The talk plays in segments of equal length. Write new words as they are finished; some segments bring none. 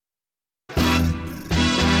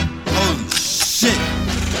shit,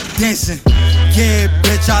 dancing. Yeah,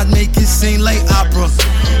 bitch, I make it sing like opera.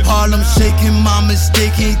 Harlem shaking, my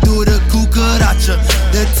mistake ain't do the cucaracha.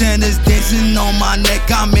 The tennis dancing on my neck,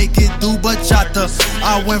 I make it do bachata.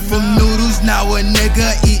 I went from noodles, now a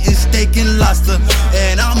nigga eating steak and lobster.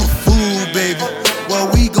 And I'm a fool, baby.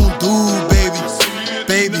 What we gon' do, baby?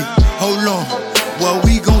 Baby, hold on. What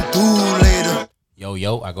we gon' do later?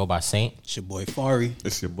 Yo, I go by Saint. It's your boy Fari.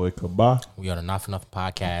 It's your boy Kaba. We are the Not For Nothing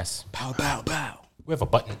podcast. Pow, pow, pow. We have a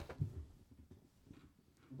button.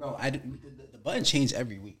 Bro, the button changed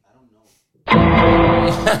every week. I don't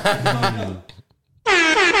know.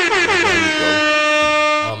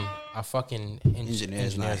 Our fucking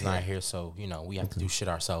engineer's not here, so you know we have to do shit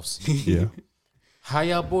ourselves. Yeah. How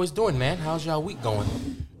y'all boys doing, man? How's y'all week going?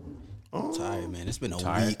 I'm tired, man. It's been a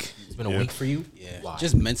week. It's been a week for you. Yeah, Why?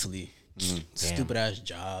 just mentally. Stupid ass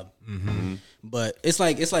job. But it's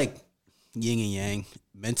like yin and yang.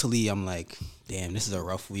 Mentally, I'm like, damn, this is a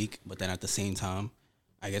rough week. But then at the same time,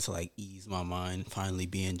 I get to like ease my mind, finally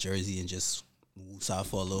be in Jersey and just woos out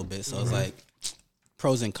for a little bit. So it's like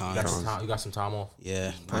pros and cons. You got some time off?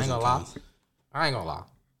 Yeah. I ain't gonna lie.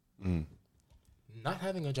 Not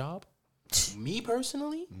having a job, me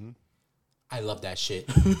personally, I love that shit.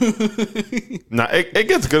 Nah, it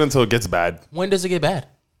gets good until it gets bad. When does it get bad?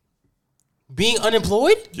 Being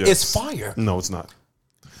unemployed Yes. is fire. No, it's not.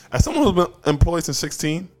 As someone who's been employed since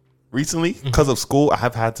 16, recently, because of school, I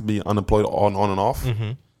have had to be unemployed on and off.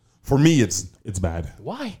 For me, it's bad.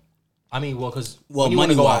 Why? I mean, because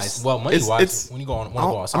money-wise. money-wise, when you want to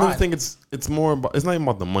go outside. I don't think it's more about. It's not even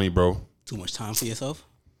about the money, bro. Too much time for yourself?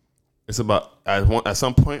 It's about at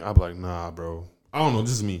some point I'm like, nah, bro. I don't know.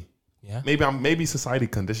 This is me. Yeah. Maybe society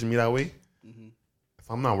conditioned me that way. If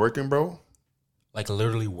I'm not working, bro. Like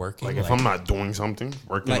literally working. Like if I'm not doing something,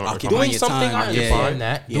 working Like or if I'm occupying doing your something, time. I understand Yeah.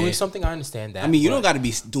 that. Yeah. Doing something, I understand that. I mean, you don't got to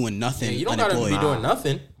be doing nothing. you don't got to be doing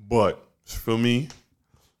nothing. But for me,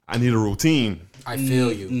 I need a routine. I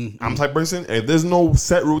feel you. I'm the type of person. If there's no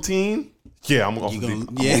set routine, yeah, I'm off You're the going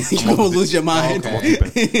deep. to lose your mind.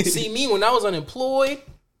 Okay. See, me, when I was unemployed,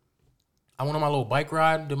 I went on my little bike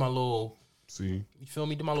ride, did my little, See, you feel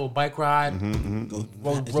me, did my little bike ride,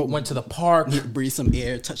 went to the park, Breathe some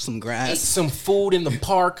air, touch some ate grass. some food in the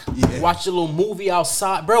park, watched a little movie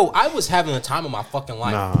outside. Bro, I was having the time of my fucking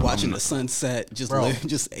life. Watching the sunset, just Bro. live,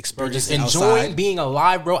 just Bro, experience just it enjoying outside. being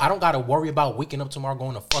alive, bro. I don't got to worry about waking up tomorrow,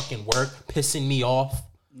 going to fucking work, pissing me off.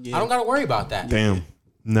 I don't got to worry about that. damn,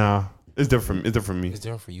 nah, it's different. It's different for me. It's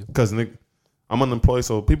different for you. Because I'm unemployed,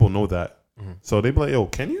 so people know that. So they be like, yo,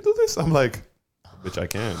 can you do this? I'm like, bitch, I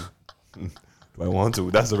can. Do I want to?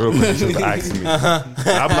 That's the real question to ask me.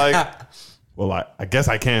 I'm like, well, I guess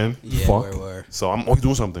I can. Yeah, Fuck. word. So I'm always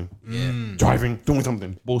doing something. Driving, doing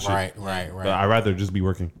something. Bullshit. Right. But I'd rather just be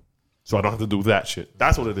working. So I don't have to do that shit.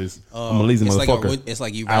 That's what it is. I'm a lazy it's motherfucker. It's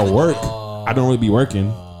like you At rather- work, I don't really be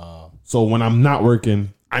working. So when I'm not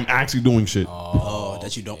working, I'm actually doing shit.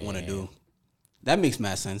 that you don't want to do. That makes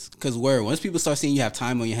mad sense. Because once people start seeing you have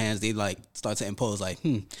time on your hands, they like start to impose like,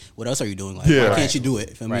 what else are you doing? Like, why can't you do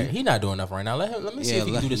it? Feel me? Right. He not doing enough right now. Let me see if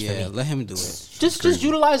he can do this for me. Let him do it. Just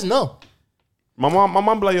utilize no. My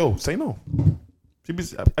mom be like, yo, say no. I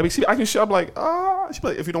can shit. I'm like, she be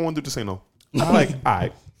like, if you don't want to do, just say no. I'm like, all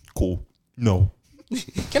right, cool. No.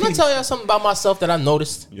 Can I tell you something about myself that I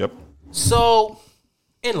noticed? Yep. So,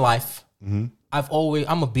 in life, I'm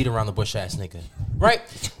a beat around the bush ass nigga, right?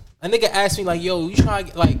 A nigga asked me like, yo, you trying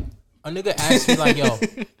to like? A nigga asked me like, yo,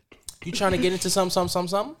 you trying to get into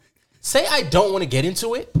something? Say I don't want to get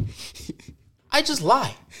into it. I just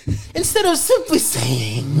lie. Instead of simply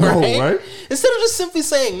saying no, right? Instead of just simply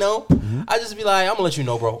saying no, I just be like, I'm gonna let you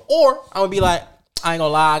know, bro. Or I'm gonna be like, I ain't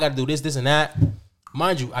gonna lie, I gotta do this, and that.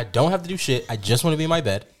 Mind you, I don't have to do shit. I just want to be in my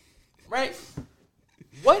bed, right?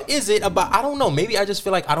 What is it about? I don't know. Maybe I just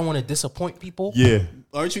feel like I don't want to disappoint people. Yeah.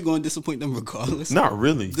 Aren't you going to disappoint them regardless? Not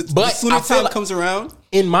really. But as soon as time comes around,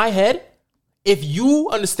 in my head, if you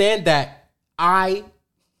understand that I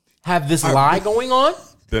have this lie going on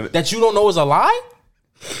that you don't know is a lie,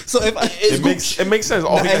 so if it makes sense.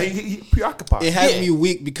 Oh, he preoccupied. It has me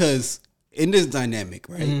weak because in this dynamic,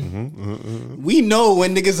 right? We know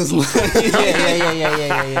when niggas is lying.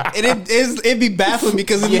 Yeah. And it be baffling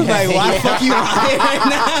because it's like, why the fuck you lying right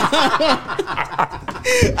now?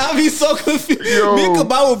 I'll be so confused. Me and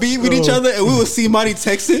Kabal will be with each other and we will see Marty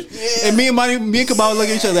texting. And me and Kabal look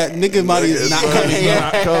at each other like, nigga, Marty is not coming.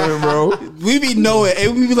 Not coming, bro. We be knowing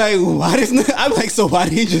and we be like, why this nigga? I'm like, so why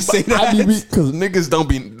did he just say that? Because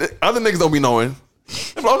other niggas don't be knowing.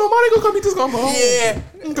 Oh, nobody gonna come. He just gonna go home. Yeah.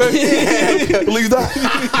 Okay. Believe that.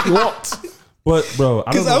 What? But bro,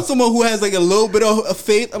 Because I'm someone who has like a little bit of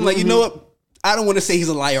faith. I'm like, you know what? I don't want to say he's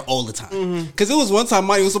a liar all the time. Because it was one time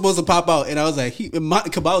Monty was supposed to pop out, and I was like,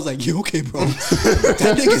 Cabal was like, you okay, bro?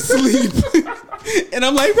 That nigga sleep. And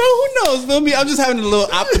I'm like, bro, who knows? Feel me? I'm just having a little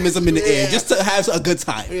optimism in the air, just to have a good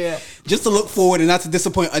time. Yeah. Just to look forward and not to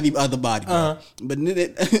disappoint any other body. But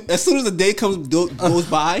as soon as the day goes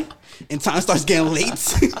by and time starts getting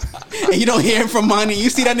late, and you don't hear him from Monty,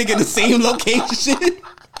 you see that nigga in the same location.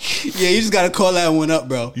 Yeah, you just gotta call that one up,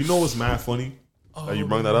 bro. You know what's mad funny? That you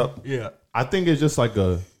bring that up? Yeah. I think it's just like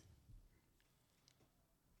I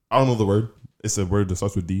don't know the word. It's a word that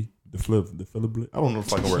starts with D. I don't know if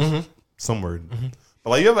it's like a word. Some word. But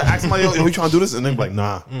like, you ever ask somebody, yo, you trying to do this? And they be like,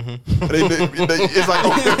 nah. It's like,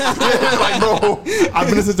 like, bro, I've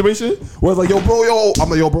been in a situation where it's like, yo. I'm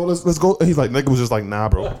like, yo, bro, let's go. And he's like, nigga was just like, nah,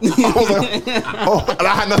 bro. I was like, oh, and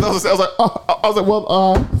I had nothing else to say. I was like, I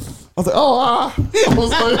was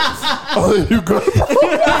like, you good? Wait,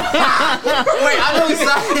 I know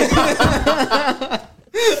exactly.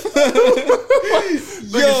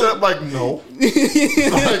 Nigga said, like, no.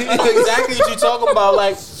 Exactly what you talking about.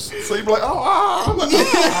 Like, so you be like, I'm like,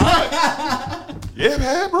 yeah,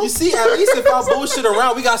 man, bro. you see, at least if I bullshit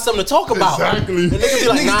around, we got something to talk about. Exactly. And niggas be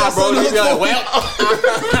like, nah, bro. Niggas be like,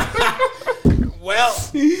 well.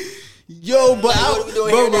 Yo, but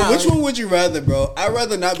which one would you rather, bro? I'd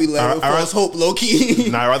rather not be let with false hope, low key.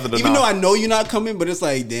 Nah, I'd rather than even though I know you're not coming, but it's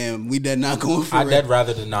like, damn, we dead not going for it. I'd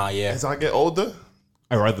rather than nah, yeah. As I get older,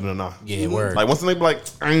 I'd rather than nah. Yeah, word. Like once they be like,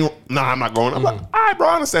 I'm not going. I'm like, all right, bro,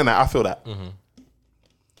 I understand that. I feel that.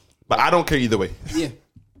 But I don't care either way. Yeah,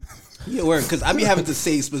 word. Because I be having to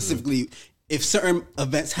say specifically if certain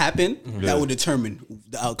events happen that will determine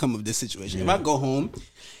the outcome of this situation. If I go home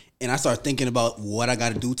and I start thinking about what I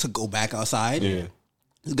got to do to go back outside,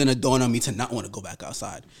 it's going to dawn on me to not want to go back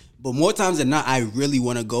outside. But more times than not, I really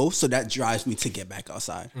want to go, so that drives me to get back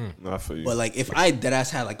outside. I feel you. But like if I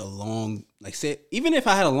deadass had like a long, like say, even if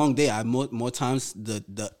I had a long day, I more times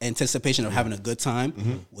the anticipation of having a good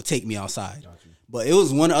time would take me outside. But it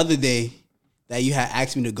was one other day that you had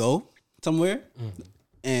asked me to go somewhere,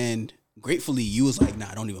 and gratefully you was like,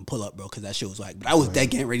 nah, don't even pull up, bro, because that shit was like, but I was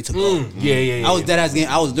dead getting ready to go. Yeah. I was dead ass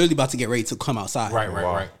I was literally about to get ready to come outside.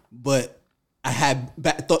 Right. But I had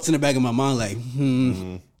thoughts in the back of my mind like,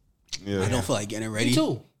 I don't feel like getting ready. Me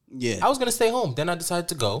too. Yeah. I was going to stay home. Then I decided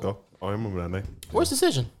to go. Oh, I remember that night. Worst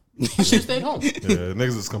decision. You should have stayed home. Yeah,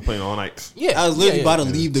 niggas was complaining all night. Yeah. I was literally about to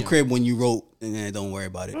leave the crib when you wrote, and then don't worry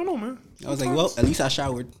about it. I don't know, man. I was like, well, at least I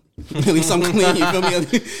showered. At least I'm clean, you feel me?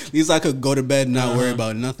 At least I could go to bed and not worry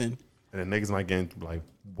about nothing. And then niggas might get like,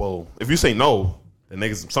 whoa. If you say no,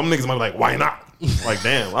 then some niggas might be like, why not? Like,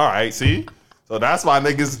 damn, all right, see? So that's why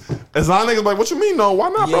niggas, it's a lot of niggas like, what you mean no? Why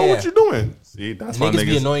not, bro? What you doing? See, that's why niggas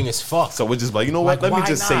be annoying as fuck. So we're just like, you know what? Like, let me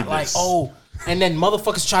just say this. Like, and then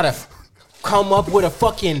motherfuckers try to come up with a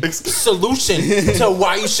fucking solution to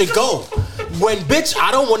why you should go. When, bitch,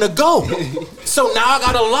 I don't want to go. So now I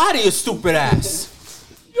gotta lie to your stupid ass.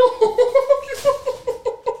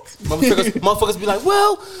 Motherfuckers be like,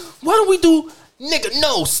 well, why don't we do, nigga,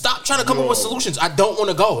 no, stop trying to come up with solutions. I don't want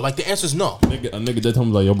to go. Like, the answer's no. A nigga just told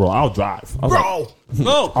me like, yo, bro, I'll drive. I was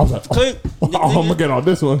like, I'm gonna get on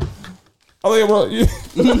this one. I was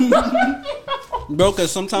like, bro,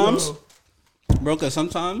 because sometimes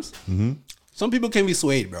some people can be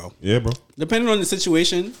swayed, bro. Yeah, bro. Depending on the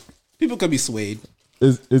situation, people can be swayed.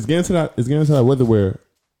 It's getting to that weather where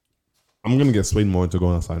I'm gonna get swayed more into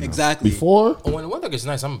going outside now. Exactly. Before, when the weather gets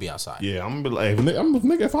nice, I'm gonna be outside. Yeah, I'm gonna be like,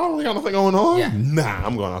 nigga, if I don't got nothing going on, nah,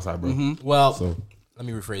 I'm going outside, bro. Well, let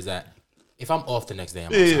me rephrase that. If I'm off the next day,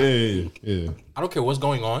 I'm outside. Yeah. I don't care what's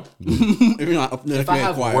going on. If I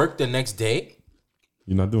have work the next day,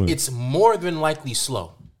 you're not doing it. It's more than likely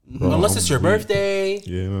slow. Bro, unless it's your birthday.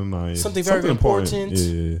 Yeah. Something very important.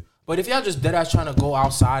 Yeah. But if y'all just dead ass trying to go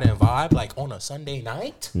outside and vibe like on a Sunday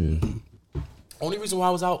night, only reason why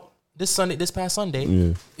I was out this past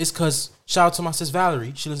Sunday, is because shout out to my sis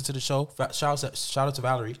Valerie. She listened to the show. Shout out to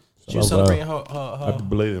Valerie. She was celebrating her happy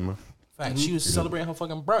belated, man. Fact, she was celebrating her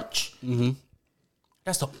fucking brunch.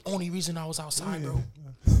 That's the only reason I was outside, bro.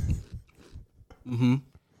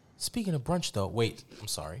 Speaking of brunch, though, wait, I'm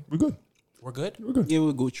sorry. We're good. We're good? Yeah,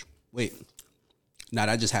 we're Gooch. Wait. Nah,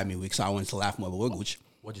 that just had me weak, so I wanted to laugh more, but we're Gooch.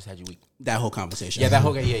 What just had you weak? That whole conversation. Yeah, that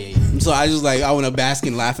whole yeah. So I just like, I want to bask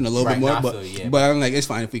and laughing a little bit more, but I'm like, it's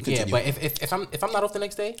fine if we continue. Yeah, but if I'm not off the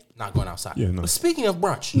next day, not going outside. Yeah, no. But speaking of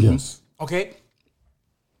brunch, okay,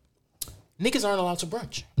 niggas aren't allowed to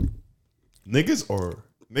brunch. Niggas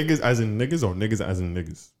as in niggas or niggas as in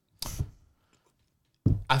niggas?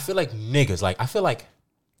 I feel like niggas, like I feel like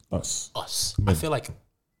us. Men. I feel like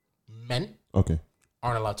men aren't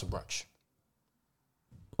allowed to brunch.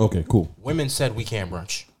 Okay, cool. Women said we can't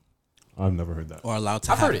brunch. I've never heard that. or allowed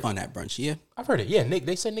to I've heard have it. fun at brunch. Yeah, I've heard it. Yeah, Nick.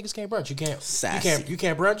 They said niggas can't brunch. You can't. Sassy. You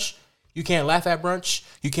can't brunch. You can't laugh at brunch.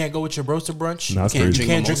 You can't go with your bros to brunch. Nah, that's you crazy.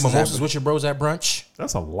 can't drink Mimosas at mimosas brunch. with your bros at brunch.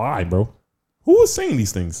 That's a lie, bro. Who is saying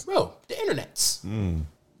these things? Bro, the internet's.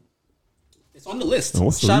 it's on the list. And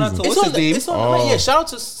what's the Shout out reason? to what's his name? It's on the, yeah, shout out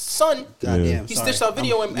to Son. Goddamn, He sorry. stitched our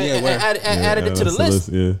video and Yeah, word. added it to the that's list.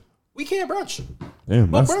 Yeah. We can't brunch.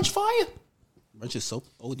 Damn. But That's, brunch fire. Brunch is so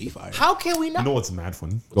OD fire. How can we not? you know what's mad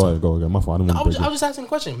funny? Go ahead. My fault. I I don't was, want I to was just asking the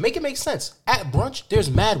question. Make it make sense. At brunch, there's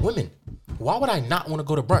mad women. Why would I not want to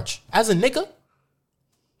go to brunch? As a nigga,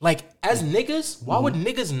 like, as niggas, why would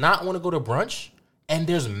niggas not want to go to brunch? And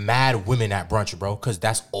there's mad women at brunch, bro, because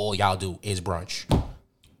that's all y'all do is brunch.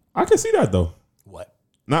 I can see that though. What?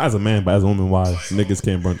 Not as a man, but as a woman, why niggas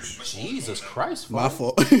can't brunch. Jesus Christ. My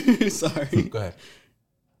fuck. fault. Sorry. Go ahead.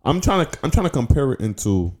 I'm trying to compare it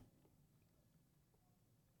into.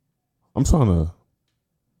 I'm trying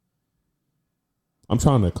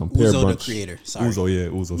to compare Uzo the brunch. creator. Sorry.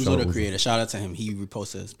 Uzo. Uzo Shout the out creator. Shout out to him. He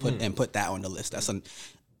reposted put that on the list. That's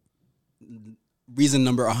reason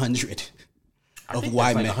number 100 I of think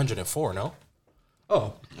why that's like men. 104, no?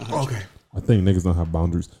 Oh, okay. I think niggas don't have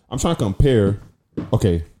boundaries. I'm trying to compare.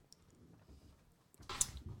 Okay.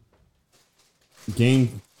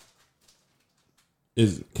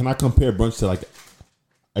 Can I compare brunch to like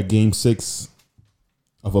a game 6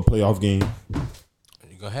 of a playoff game,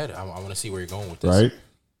 You go ahead. I want to see where you're going with this. right?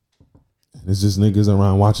 And it's just niggas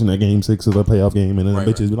around watching that game 6 of the playoff game, and then Right,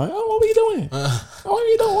 the bitches be like, "Oh, what we doing? What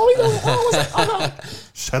we doing? What we doing? Oh, what's that? Oh, no."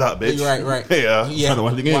 Shut up, bitch. Right. Yeah, trying to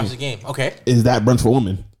watch the game. Watch the game. Okay. Is that brunch for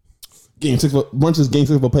women? Brunch is game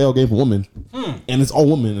 6 of a playoff game for women, and it's all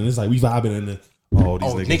women, and it's like we vibing, and then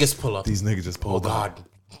these niggas pull up. These niggas just Oh, pull up. God.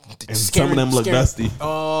 And some of them look dusty.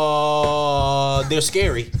 Oh, they're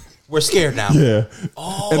scary. We're scared now. Yeah.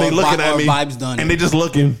 And they looking at me. Vibes done. And they just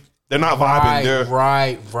looking. They're not vibing. They're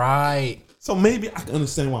Right. So maybe I can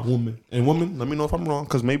understand why women, let me know if I'm wrong,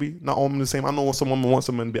 because maybe not all women the same. I know some women want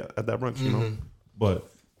some men to be at that brunch, you know. But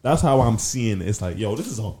that's how I'm seeing it. It's like, yo, this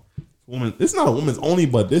is a woman. It's not a woman's only,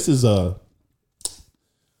 but this is a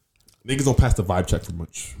niggas don't pass the vibe check for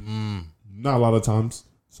much. Not a lot of times.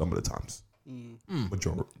 Some of the times.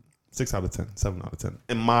 Majority. 6 out of 10, 7 out of 10.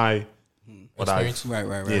 In my Experience? Right.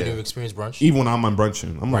 Have you experienced brunch? even when I'm on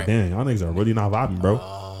brunching, I'm like, Right. damn, y'all niggas are really not vibing, bro.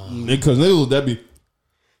 Because niggas that be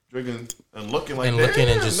drinking and looking like And that. looking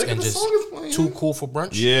and Yeah, just nigga, the song is playing. too cool for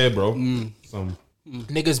brunch? Yeah, bro. Some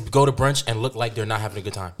Niggas go to brunch and look like they're not having a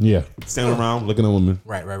good time. standing around looking at women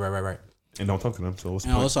Right. and don't talk to them. So what's the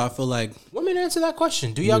And point? also, I feel like Women, answer that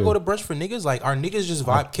question. Do y'all go to brunch for niggas? Like, are niggas just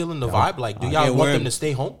killing the vibe? Like, do y'all Yeah, want word. them to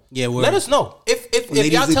stay home? Yeah, word. Let us know. If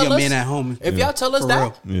ladies, y'all leave tell your us, man at home. if y'all tell us For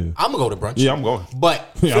that, real. Yeah. I'm gonna go to brunch. Yeah, I'm going. But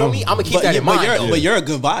Yeah, feel me? I'm gonna keep that in mind. though. But you're a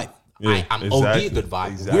good vibe. Yeah, I'm exactly. OD a good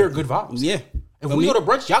vibe. Exactly. We're good vibes. Yeah. If we go to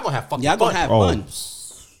brunch, y'all gonna have fucking Y'all fun. gonna have Oh.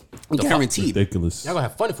 fun. Guaranteed. Ridiculous. Y'all gonna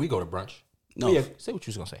have fun if we go to brunch. No. But yeah, say what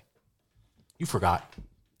you was gonna say. You forgot.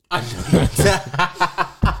 I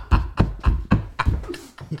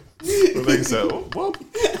They said, well,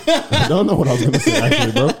 I don't know what I was gonna say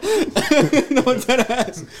actually, bro. No, dead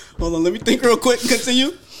ass. Hold on, let me think real quick.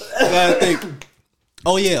 Continue. I gotta think.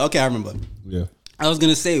 Oh yeah, okay, I remember. Yeah. I was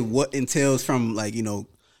gonna say what entails from like,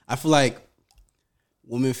 I feel like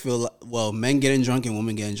women men getting drunk and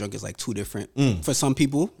women getting drunk is like two different for some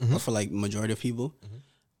people, or for like majority of people.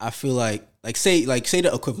 I feel like say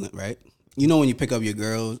the equivalent, right? You know when you pick up your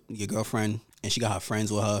girlfriend and she got her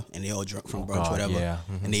friends with her and they all drunk from brunch, whatever, yeah.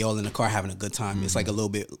 and they all in the car having a good time. It's like a little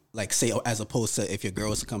bit like say as opposed to if your girl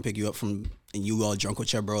was to come pick you up and you all drunk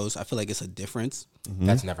with your bros. I feel like it's a difference.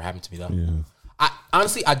 That's never happened to me though. Yeah. I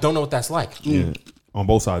honestly don't know what that's like. Yeah. On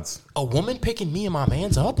both sides. A woman picking me and my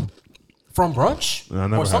mans up from brunch I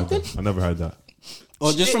never or something? had that. I never had that.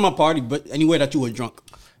 Or just from a party, but anywhere that you were drunk.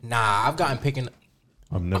 Nah, I've gotten picking.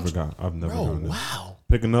 I've never Bro, gotten that. wow.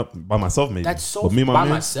 Picking up by myself, maybe. That's so But me and my by man,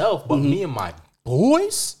 myself, but me and my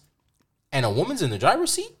boys and a woman's in the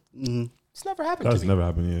driver's seat? It's never happened That's to me. never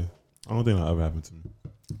happened. Yeah, I don't think that ever happened to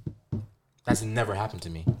me. That's never happened to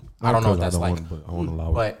me. I don't know what that's like. But I won't allow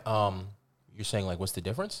it. But you're saying like what's the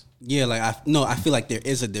difference? Yeah, like I feel like there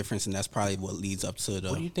is a difference, and that's probably what leads up to What do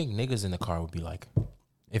the. you think niggas in the car would be like?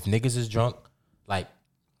 If niggas is drunk, like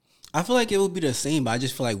I feel like it would be the same, but I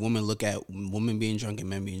just feel like women look at women being drunk and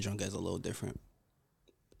men being drunk as a little different.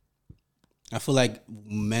 I feel like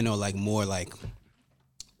men are like more like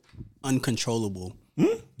uncontrollable.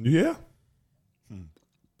 Yeah.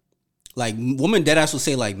 Like women deadass will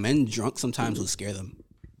say like men drunk sometimes will scare them.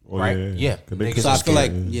 Oh, Right? Yeah. 'Cause they Niggas get So I feel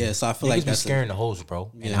like scared, so I feel niggas like be that's scaring the hoes,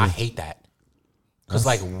 bro. And Yeah. I hate that. Cause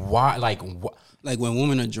like why like what like when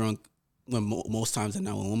women are drunk, when most times and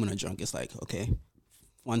now when women are drunk, it's like, okay,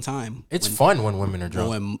 one time. It's fun when women are drunk.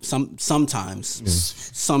 When sometimes,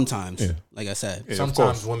 like I said,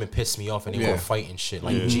 Sometimes women piss me off and they want to fight and shit.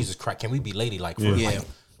 Like Jesus Christ, can we be ladylike for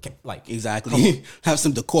like exactly. Have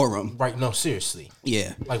some decorum. Right? No, seriously.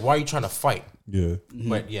 Yeah. Like, why are you trying to fight? Yeah.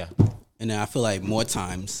 But yeah. And then I feel like more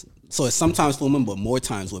times, so it's sometimes for women, but more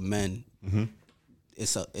times with men,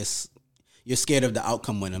 it's you're scared of the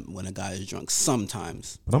outcome when a guy is drunk.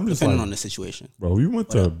 Sometimes, but I'm just depending like, on the situation. Bro, you went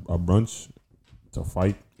to a brunch to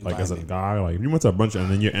fight, like as a guy, like if you went to a brunch and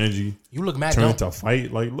then your energy, you look mad turned dumb. to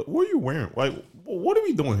fight. Like, look, what are you wearing? Like, what are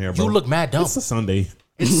we doing here, bro? You look mad dumb. It's a Sunday.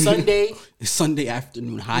 It's Sunday. It's Sunday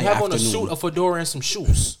afternoon. You have on a suit, a fedora, and some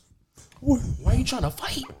shoes. Why are you trying to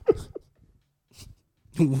fight?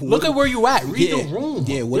 Look at where you at. Read the room.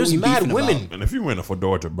 Yeah, there's mad women. About? And if you're wearing a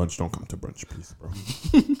fedora to brunch, don't come to brunch, please, bro.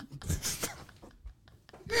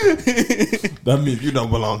 That means you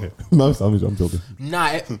don't belong here. No, I'm joking.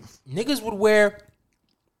 Nah, niggas would wear.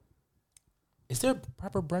 Is there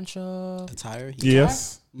proper brunch attire?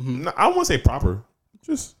 Yes. No, I won't say proper.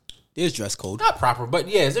 Just there's dress code. Not proper, but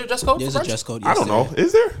yeah, is there a dress code? There's for a brunch? dress code. Yes, I don't know.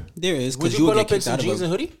 Is there? There is. Would you put up in some jeans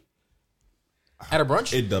and hoodie at a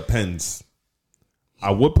brunch? It depends. I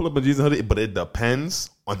would pull up a jeans and hoodie, but it depends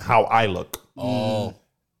on how I look. Oh,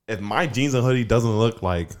 if my jeans and hoodie doesn't look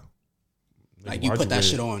like you put that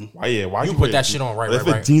shit on. Why you put that shit on, right? If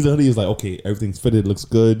a jeans and hoodie is like, okay, everything's fitted, looks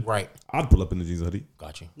good, right? I'd pull up in the jeans and hoodie.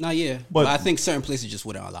 Got you. Nah, yeah, but I think certain places just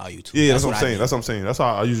wouldn't allow you to. Yeah, that's what I'm saying. That's what I'm saying. That's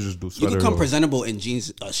how I usually just do. You can come presentable in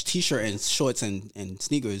jeans, t-shirt, and shorts and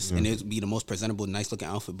sneakers, and it would be the most presentable, nice looking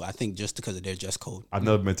outfit. But I think just because of their dress code, I've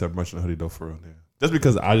never been to a brunch in a hoodie though, for real. Yeah. Just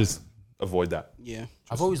because I just avoid that. Yeah,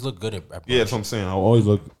 I've always looked good at brunch. Yeah, that's what I'm saying. I always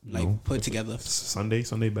look like put together. Sunday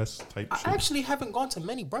best type. I shit. actually haven't gone to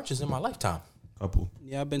many brunches in my lifetime. Couple.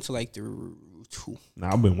 Yeah, I've been to like 2.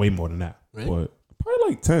 Nah, I've been way more than that. Really? But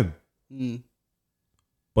probably like 10.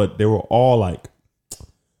 But they were all like, if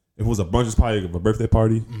it was a brunch, it's probably a birthday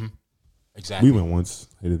party. Mm-hmm. Exactly. We went once.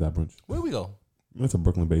 Hated that brunch. Where'd we go? We went to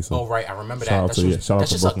Brooklyn Base. Oh, right. I remember shout that. Shout out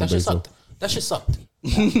to Brooklyn Base. That shit sucked.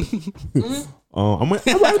 I've been a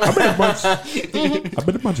brunch. I've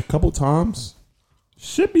been a brunch a couple times.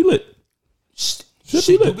 Shit be lit. Shit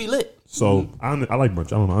do be lit. So I like brunch.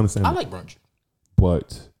 I don't know. I understand. I like brunch.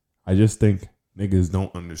 But I just think niggas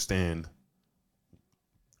don't understand.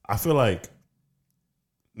 I feel like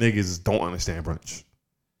niggas don't understand brunch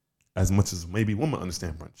as much as maybe women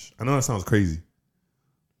understand brunch. I know that sounds crazy,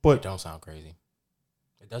 but It don't sound crazy.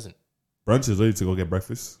 It doesn't. Brunch is ready to go get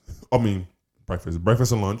breakfast. I mean,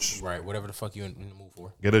 breakfast and lunch. Right. Whatever the fuck you in the mood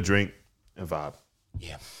for. Get a drink and vibe.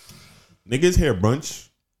 Yeah. Niggas hear brunch,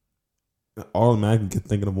 and automatically get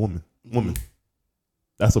thinking of woman.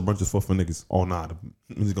 That's what brunch is for niggas. Oh nah, the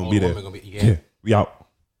niggas gonna be there. Yeah, we out.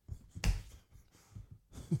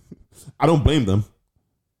 I don't blame them,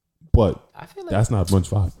 but I feel like that's not brunch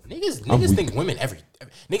vibe. Niggas think women every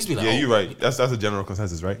niggas be like, yeah, you're right. That's a general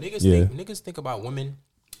consensus, right? Niggas think about women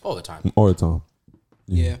all the time. All the time.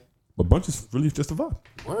 Yeah. But brunch is really just a vibe.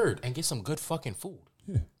 Word. And get some good fucking food.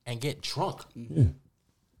 Yeah. And get drunk. Yeah.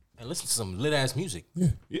 And listen to some lit ass music. Yeah.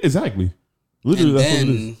 Exactly. Literally, and that's what it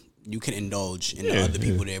then is. you can indulge in the other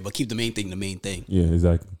people there, but keep the main thing the main thing. Yeah,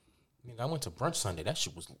 exactly. I went to brunch Sunday. That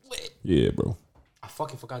shit was lit. Yeah, bro. I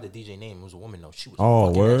fucking forgot the DJ name. It was a woman though. She was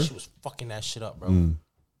word? fucking that shit up, bro.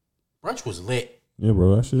 Brunch was lit. Yeah,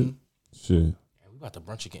 bro. That shit. Shit. And we about to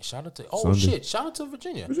brunch again. Shout out to Sunday. Shout out to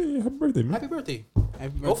Virginia. Virginia, happy birthday, man. Happy birthday.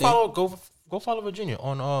 Happy Go birthday. follow Virginia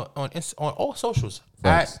on all socials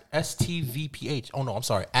Facts. at STVPH. Oh no, I'm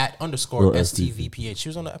sorry, at _ Or STVPH. She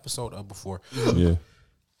was on the episode before. Yeah.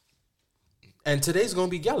 And today's gonna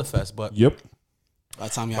be Gala Fest, but Yep. By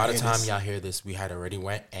the time y'all hear this, we had already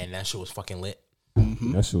went, and that shit was fucking lit.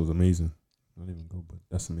 That shit was amazing. I didn't even go, but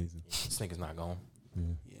that's amazing. This nigga's not going,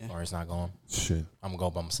 Yeah. or it's not going. Shit. I'm gonna go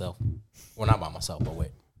by myself. Well, not by myself, but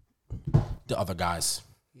with the other guys.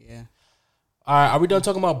 Yeah. All right, are we done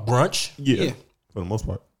talking about brunch? Yeah. For the most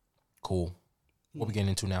part. Cool. What we getting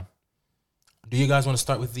into now? Do you guys want to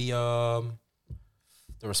start with the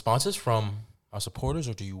responses from our supporters,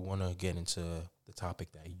 or do you want to get into the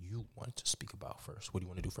topic that you want to speak about first? What do you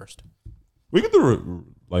want to do first? We could do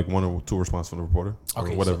like 1 or 2 responses from the reporter, or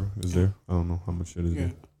Okay, whatever is there. I don't know how much shit is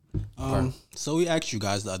there. So we asked you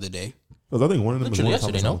guys the other day. Because I think one of them Literally is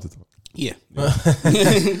one yesterday, no? to talk. Yeah.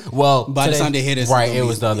 Well, By the time they hear this, right? it's It gonna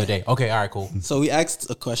was be- the other day. Okay, all right, cool. So we asked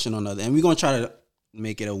a question on the other, and we're gonna try to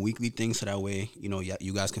make it a weekly thing, so that way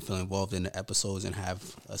you guys can feel involved in the episodes and have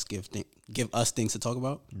us give us things to talk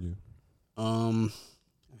about. Yeah. I'm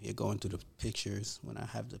here going through the pictures when I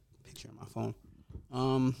have the picture on my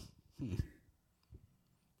phone.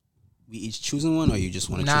 we each choosing one, or you just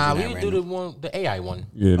want to Nah, choose we one at do random? the AI one.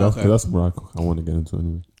 Yeah, that's Okay. that's what I want to get into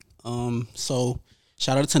anyway. So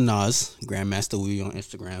shout out to Nas, Grandmaster Wee on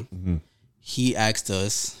Instagram. Mm-hmm. He asked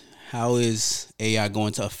us, how is AI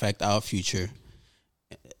going to affect our future?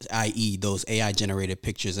 I.e., those AI generated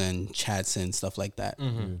pictures and chats and stuff like that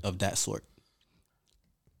of that sort.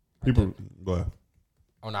 People, go ahead.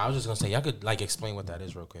 Oh no, I was just gonna say y'all could like explain what that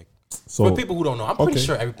is real quick So for people who don't know. I'm pretty okay.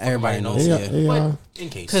 sure everybody knows. knows, it, yeah. But in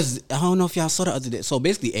case, Because I don't know if y'all saw the other day. So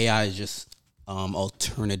basically, AI is just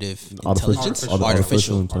alternative artificial intelligence. artificial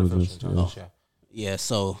Artificial. intelligence. yeah. Yeah,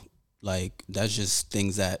 so like that's just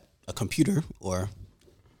things that a computer or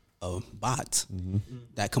a bot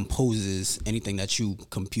that composes anything that you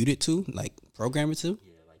compute it to, like program it to.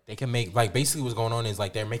 Yeah, like they can make like basically what's going on is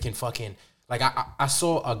like they're making fucking like I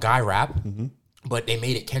saw a guy rap, but they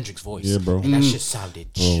made it Kendrick's voice. Yeah, bro. And that shit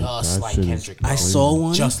sounded just that like shit is Kendrick. Bro. I saw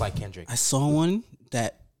one. just like Kendrick. I saw one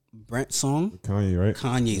that Brent song, Kanye, right?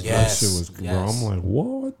 Kanye's Yes. That shit was, bro. Yes. I'm like,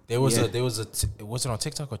 what? There was Yeah. was it on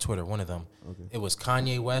TikTok or Twitter? One of them. It was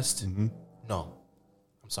Kanye West. No,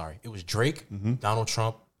 I'm sorry. It was Drake, Donald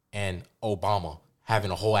Trump, and Obama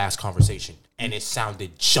having a whole ass conversation, and it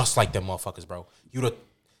sounded just like them motherfuckers, bro.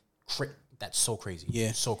 That's so crazy.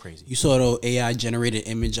 Yeah. so crazy. You saw the AI generated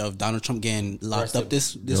image of Donald Trump getting locked up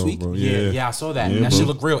this Yo, week. bro, Yeah, I saw that. Yeah, That bro. shit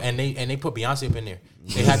looked real, and they put Beyonce up in there.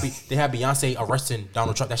 They had Beyonce arresting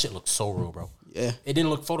Donald Trump. That shit looked so real, bro. Yeah. It didn't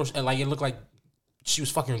look like it looked like she was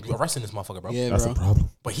fucking arresting this motherfucker, bro. Yeah, That's bro. a problem.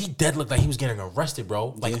 But he dead looked like he was getting arrested,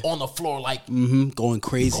 bro. Like on the floor, like Going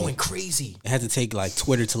crazy. going crazy. It had to take like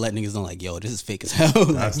Twitter to let niggas know, like, yo, this is fake as hell.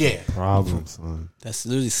 That's Yeah. the problem, son. That's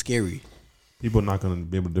literally scary. People not gonna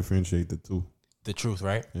be able to differentiate the two. The truth,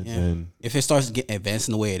 right? And Yeah. then If it starts to get advanced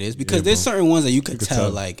in the way it is, because Yeah, there's bro. certain ones that you could could tell,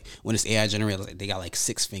 tell. like when it's AI generated, like they got like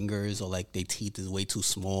 6 fingers, or like their teeth is way too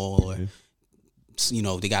small, or you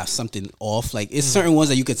know they got something off. Like it's certain ones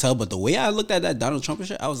that you could tell. But the way I looked at that Donald Trump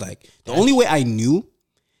shit, I was like, the only way I knew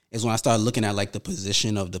is when I started looking at like the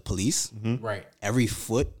position of the police. Right. Every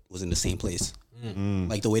foot was in the same place.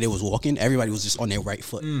 Like the way they was walking, everybody was just on their right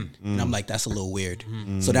foot, and I'm like, that's a little weird.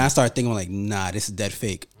 So then I started thinking, like, nah, this is dead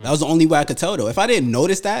fake. That was the only way I could tell, though. If I didn't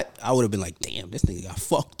notice that, I would have been like, damn, this nigga got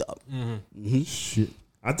fucked up. shit.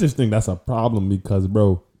 I just think that's a problem because,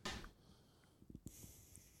 bro,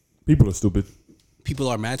 people are stupid. People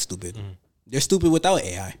are mad stupid. They're stupid without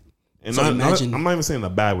AI. And So imagine- I'm not even saying in a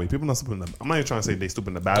bad way. People not stupid. I'm not even trying to say they stupid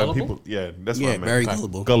in a bad way. Gullible? People, yeah, that's what Yeah, I meant. very Like,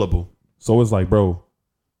 gullible. Gullible. So it's like, bro,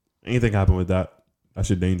 anything happen with that? That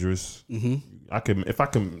shit dangerous. If I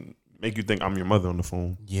can make you think I'm your mother on the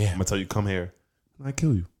phone. Yeah. I'm gonna tell you come here. And I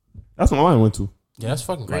kill you. That's what my mind went to. Yeah, that's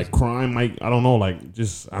fucking crazy. Like crime, like I don't know, like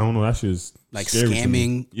just I don't know. That shit is Like scary to me.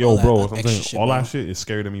 scamming, Yo, all that bro, what I'm extra saying, shit, all bro. that shit is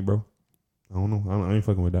scary to me, bro. I don't know. I ain't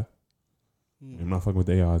fucking with that. I'm not fucking with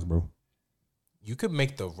the AIs, bro. You could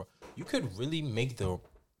really make the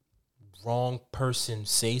wrong person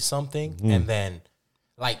say something, and then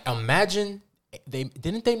like imagine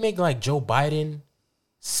they make like Joe Biden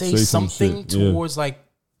say some something shit, yeah. towards like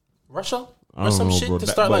Russia I or don't some know, shit bro. to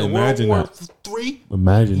That- start but like World imagine War that. III.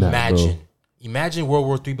 Imagine that, bro. Imagine World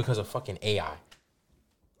War III because of fucking AI.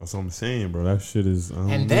 That's what I'm saying, bro. That shit is. I don't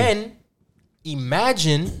And know. then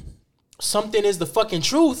imagine something is the fucking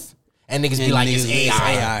truth, and niggas be And like, niggas it's think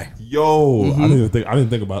AI. Yo, I didn't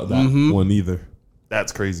think about that one either.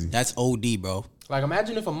 That's crazy. That's OD, bro. Like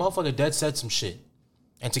imagine if a motherfucker dead said some shit,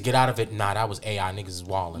 and to get out of it, nah, that was AI. Niggas is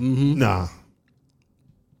wilding. Nah.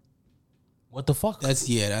 What the fuck?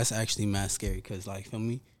 That's actually mad scary because, like, feel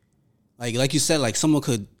me? Like you said, like someone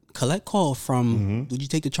could collect call from. Would you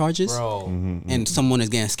take the charges, Bro, And someone is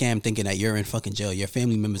getting scammed, thinking that you're in fucking jail. Your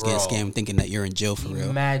family members getting Bro. scammed, thinking that you're in jail for real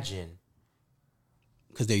imagine.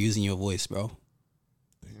 because they're using your voice, bro.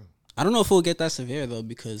 I don't know if we'll get that severe though,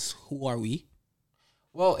 because who are we?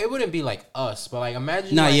 Well, it wouldn't be like us, but like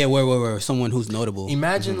imagine. Nah, like, yeah, we're someone who's notable.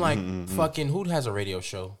 Imagine like fucking who has a radio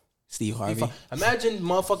show. Steve Harvey Imagine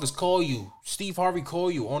motherfuckers call you. Steve Harvey call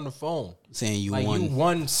you on the phone. saying you Like won. you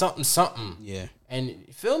won something. Yeah. And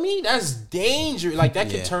feel me? That's dangerous. Like that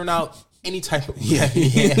could Yeah. turn out any type of Yeah.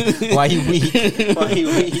 Why he weak? Why he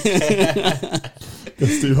weak?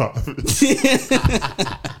 Steve Harvey.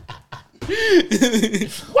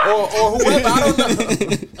 or whoever. I don't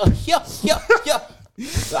know. Yeah.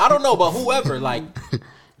 I don't know, but whoever, like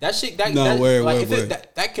that shit. That, No, that, word, like, word, if it, word.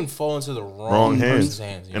 that can fall into the Wrong person's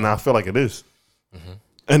hands. you And know? I feel like it is.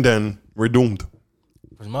 And then we're doomed.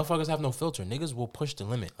 Because motherfuckers have no filter. Niggas will push the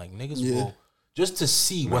limit. Like niggas Yeah. will just to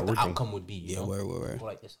see what the we're doomed. outcome would be. You know? word. Go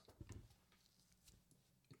like this.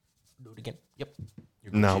 Do it again. Yep.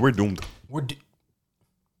 Nah, we're doomed. We're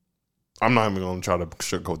I'm not even gonna try to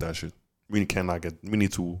sugarcoat that shit We cannot get. We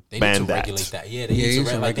need to They ban need to that. regulate that. Yeah, they need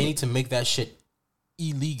to they need to make that shit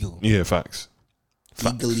illegal. Yeah, facts.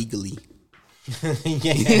 Legally.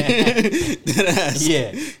 Yeah.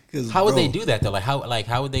 Yeah. How would they do that though?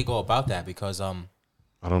 How would they go about that? Because I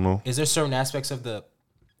don't know. is there certain aspects of the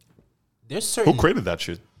there's certain Who created that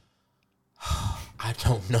shit? I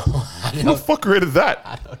don't know. Who the fuck created that?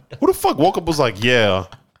 I don't know. Who the fuck woke up was like, yeah,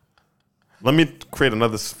 let me create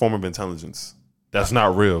another form of intelligence that's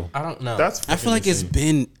not real. I don't know. I feel like it's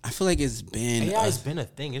been. AI has been a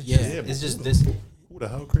thing. It's Yeah. just this. Who the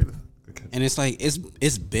hell created it? Okay. And it's like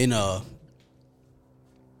it's been a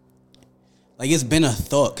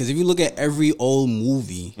thought, because if you look at every old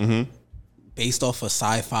movie based off of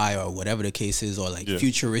sci-fi or whatever the case is, or like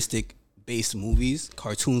futuristic based movies,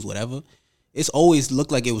 cartoons, whatever, it's always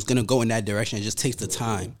looked like it was gonna go in that direction. It just takes the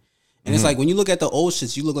time. And it's like when you look at the old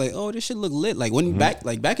shits, you look like, oh, this shit look lit. Like when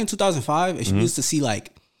back in 2005, if you used to see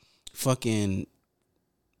like fucking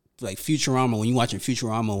like Futurama, when you watching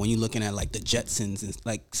Futurama, when you looking at like the Jetsons and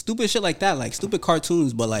like stupid shit like that, like stupid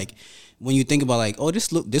cartoons, but like when you think about like, oh,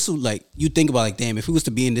 this was like, you think about like, damn, if we was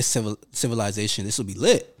to be in this civilization, this would be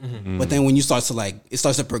lit. But then when you start to like, it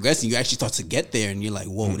starts to progress and you actually start to get there and you're like,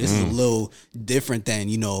 whoa, this is a little different than,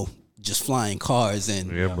 you know, just flying cars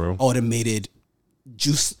and automated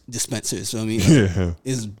juice dispensers. I mean, I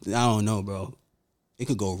don't know, bro. It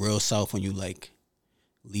could go real south when you like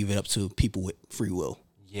leave it up to people with free will.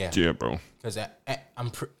 Yeah, bro. Because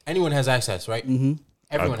anyone has access, right?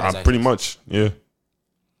 Everyone has access. Pretty much, yeah.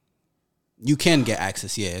 You can get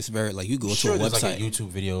access, yeah. It's very like you go to a there's website, like a YouTube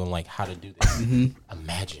video on like how to do this.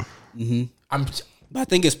 Imagine. but I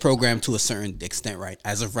think it's programmed to a certain extent, right?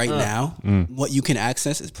 As of right now, what you can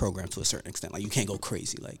access is programmed to a certain extent. Like you can't go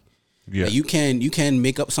crazy. Like you can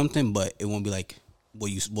make up something, but it won't be like what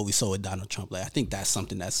we saw with Donald Trump. Like I think that's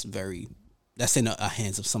something that's in the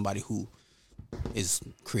hands of somebody who is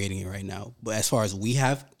creating it right now. But as far as we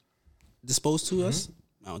have disposed to us,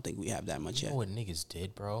 I don't think we have that much yet. You know what niggas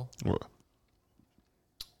did, bro? What?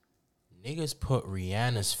 Niggas put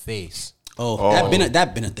Rihanna's face.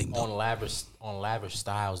 That been a thing though. on lavish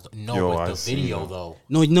styles. Yo, the video though.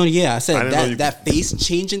 No, yeah. I said that could... face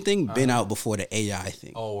changing thing been out before the AI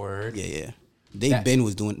thing. Oh, word. Yeah. Ben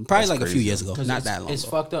was doing probably like crazy. A few years ago, not that long. It's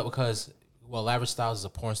ago. fucked up because lavish styles is a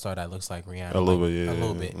porn star that looks like Rihanna. A little bit, yeah. A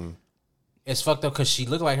little bit. It's fucked up because she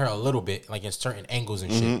looked like her a little bit, like in certain angles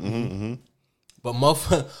and shit. But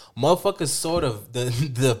motherfuckers sort of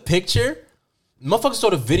the picture, motherfuckers saw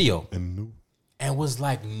the video and was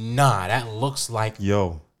like, nah, that looks like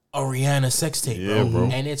a Rihanna sex tape, bro.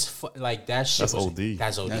 And it's like that shit. That's OD.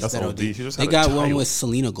 That's OD. That's OD. They got one with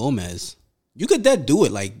Selena Gomez. You could do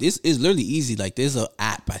it. Like this is literally easy. Like there's an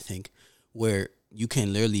app I think where you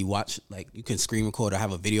can literally watch, like you can screen record or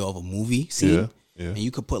have a video of a movie scene, and you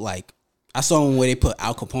could put like, I saw one where they put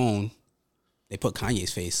Al Capone, they put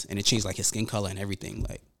Kanye's face, and it changed like his skin color and everything.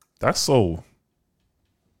 Like that's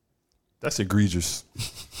egregious.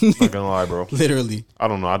 Not gonna lie, bro. Literally. I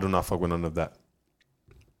don't know. I do not fuck with none of that.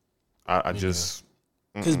 I just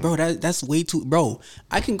because bro, that's way too, bro.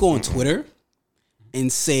 I can go on Twitter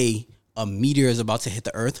and say a meteor is about to hit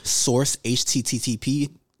the Earth. Source HTTP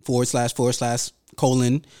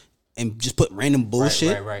 // and just put random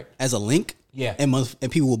bullshit as a link. Yeah, and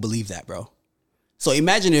people will believe that, bro. So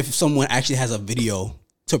imagine if someone actually has a video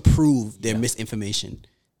to prove their misinformation.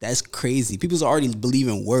 That's crazy. People's already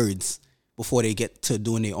believing words before they get to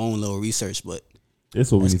doing their own little research. But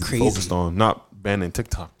that's what we need to be focused on, not banning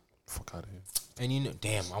TikTok. Fuck out of here. And you know,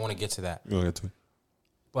 damn, I want to get to that. You want to get to it,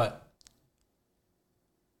 but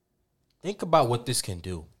think about what this can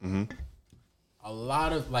do. A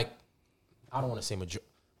lot of like, I don't want to say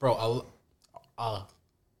bro. A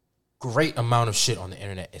great amount of shit on the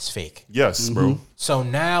internet is fake. Yes, bro. So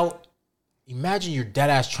now, imagine you're dead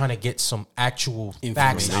ass trying to get some actual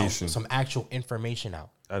facts out, some actual information out.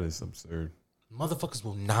 That is absurd. Motherfuckers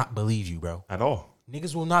will not believe you, bro. At all.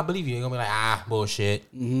 Niggas will not believe you. They're gonna be like, bullshit.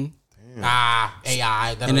 AI.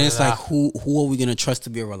 And then it's like, who are we gonna trust to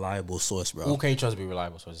be a reliable source, bro? Who can you trust to be a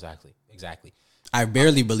reliable source? Exactly. I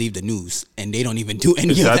barely believe the news, and they don't even do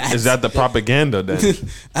any of that. Is that the propaganda then?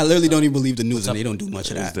 I literally don't even believe the news, and they don't do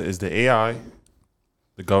much of that. Is the AI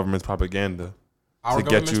the government's propaganda? Our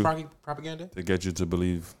government's propaganda? To get you to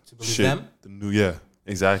believe shit. Them?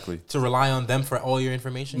 Exactly. To rely on them for all your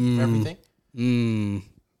information, for everything?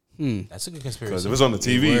 That's a good conspiracy. Because if it's on the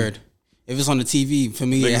TV... If it's on the TV, for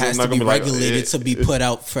me, it has to be regulated to be put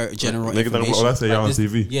out for general information. That's AI on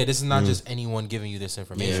TV. Yeah, this is not just anyone giving you this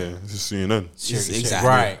information. Yeah, it's just CNN. Exactly.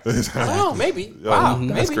 Right. Oh, maybe. Wow.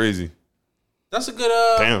 That's crazy. That's a good...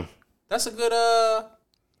 Damn. That's a good...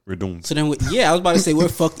 we're doomed. So then, I was about to say we're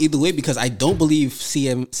fucked either way because I don't believe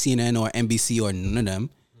CNN or NBC or none of them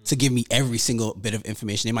to give me every single bit of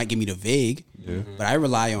information. They might give me the vague, but I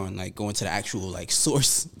rely on like going to the actual like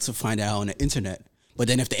source to find out on the internet. But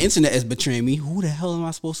then if the internet is betraying me, who the hell am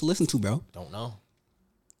I supposed to listen to, bro? Don't know.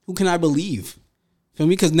 Who can I believe? Feel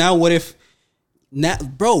me? Because now what if,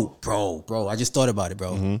 bro, I just thought about it,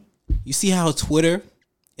 bro. Mm-hmm. You see how Twitter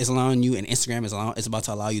is allowing you and Instagram is about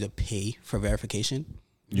to allow you to pay for verification?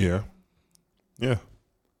 Yeah.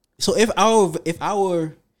 So if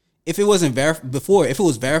it wasn't before, if it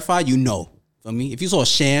was verified, you know. Feel me? If you saw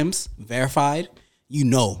shams verified, you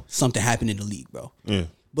know something happened in the league, bro. Yeah.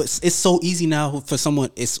 But it's so easy now for someone.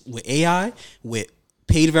 It's with AI, with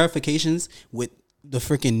paid verifications, with the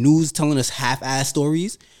freaking news telling us half-ass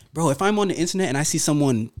stories, bro. If I'm on the internet and I see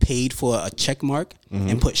someone paid for a check mark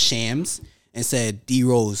and put shams and said D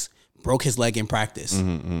Rose broke his leg in practice,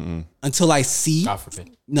 until I see, God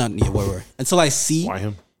forbid. Until I see Why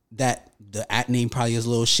him? that the at name probably is a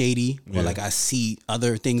little shady, or like I see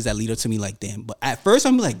other things that lead up to me like damn. But at first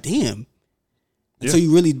I'm like damn. And so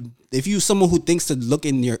you really, if you someone who thinks to look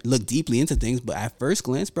deeply into things, but at first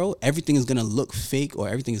glance, bro, everything is gonna look fake, or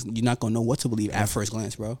you're not gonna know what to believe at first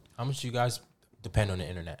glance, bro. How much do you guys depend on the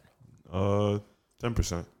internet?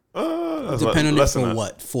 10%. Depend on it for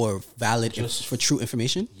what? For valid, for true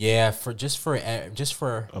information? Yeah, for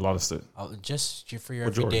a lot of shit. Just for your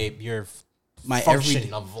Majority. everyday, your My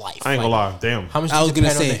function of life. I ain't gonna lie. Damn. How much I do was you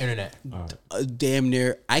gonna depend on say- the internet? Damn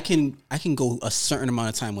near. I can go a certain amount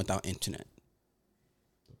of time without internet.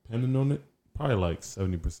 Depending on it, probably like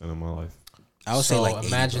 70% of my life. I would say like 80,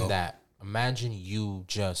 imagine bro. that. Imagine you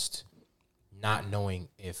just not knowing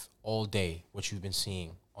if all day what you've been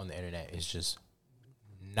seeing on the internet is just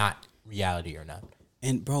not reality or not.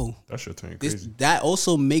 And bro, That shit turn crazy. that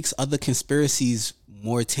also makes other conspiracies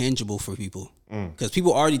more tangible for people because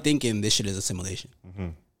people already thinking this shit is a simulation.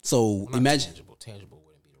 So Not imagine, tangible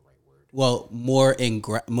wouldn't be the right word. well, more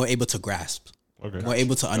able to grasp, Okay. more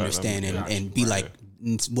able to understand and be like,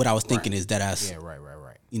 what I was thinking is that as Yeah, right.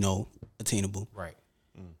 attainable. Right.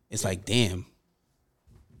 It's like damn.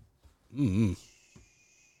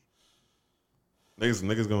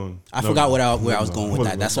 Niggas going. I forgot where I was going with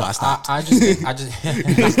that. That's why I stopped. I just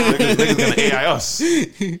niggas gonna AI us.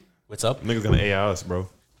 What's up? Niggas gonna AI us, bro.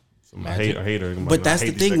 Some hater. But that's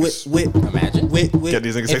the thing with Imagine. Get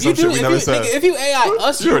these niggas say some shit we never said. If you AI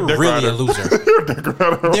us, You're you're a dick really rider. a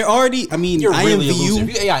loser. they're already. I mean, You're really a loser. IMVU.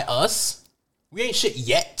 If you AI us, we ain't shit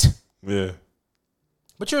yet. Yeah,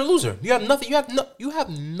 But you're a loser. You have nothing. You have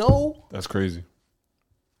no that's crazy.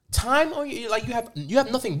 time on you. Like you have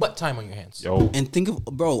nothing but time on your hands. Yo, And think of,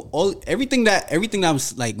 bro, everything that I'm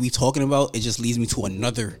like we talking about, it just leads me to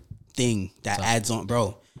another thing that adds on,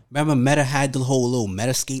 bro. Remember Meta had the whole little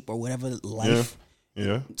Metascape or whatever life.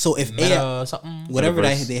 yeah. So if Meta AI, something. whatever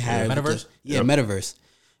Metaverse. they had, Yeah. with Metaverse? the Metaverse.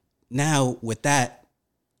 Now with that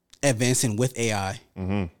advancing with AI,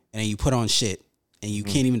 and then you put on shit, and you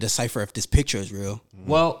can't even decipher if this picture is real.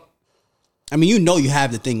 Well, I mean, you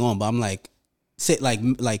have the thing on, but I'm like, sit like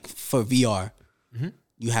for VR,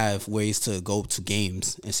 you have ways to go to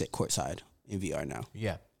games and sit courtside in VR now.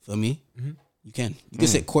 yeah, Feel me? You can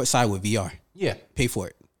sit courtside with VR. yeah. Pay for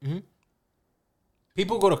it.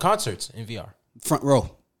 People go to concerts in VR. Front row.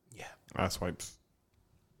 Yeah, Ass wipes.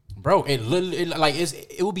 bro.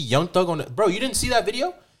 It would be Young Thug on the. Bro, you didn't see that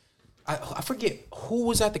video? I forget who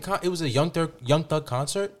was at the it was a Young Thug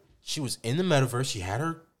concert. She was in the metaverse. She had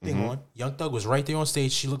her thing on. Young Thug was right there on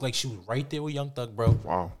stage. She looked like she was right there with Young Thug, bro.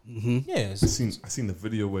 Wow. Yeah, I seen the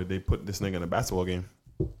video where they put this nigga in a basketball game.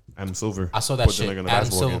 Adam Silver. I saw that put the shit. nigga in a Adam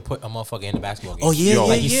basketball Silver game. put a motherfucker in the basketball game. Oh yeah, Yo. yeah,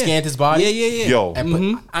 Like he yeah. scanned his body. Yeah. Yo,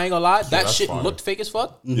 And I ain't gonna lie, that that's shit fire. looked fake as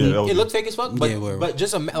fuck. Yeah, that was- It looked fake as fuck, but Yeah, word. but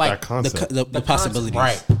just that like concept. The possibilities.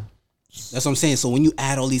 right? That's what I'm saying. So when you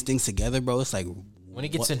add all these things together, bro, it's like, When it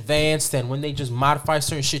gets advanced and when they just modify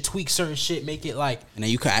certain shit, tweak certain shit, make it like and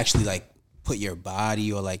then you could actually like put your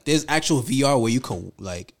body, or like there's actual VR where you could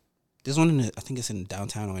like, there's one I think it's in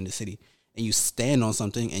downtown or in the city, and you stand on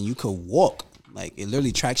something and you could walk. Like it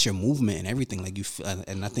literally tracks your movement and everything. Like you feel,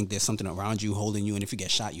 and I think there's something around you holding you, and if you get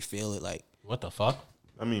shot, you feel it. Like what the fuck?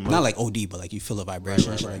 I mean, not like OD, but like you feel a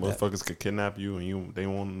vibration and shit like that. motherfuckers could kidnap you and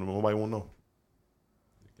nobody won't know.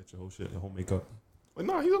 Get your whole shit, your whole makeup. Like,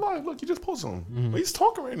 nah, he's alive. Look, you just posted him. He's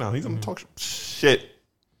talking right now. He's on the talk shit.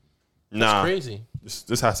 Nah, Crazy.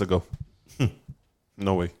 this has to go.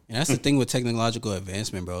 No way. And that's the thing with technological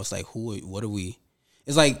advancement, bro. It's like what are we?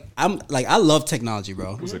 It's like I love technology,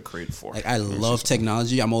 bro. Who's it created for? Like I love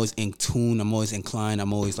technology. I'm always in tune. I'm always inclined.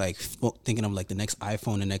 I'm always like thinking of like the next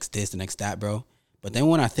iPhone, the next this, the next that, bro. But then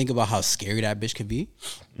when I think about how scary that bitch could be,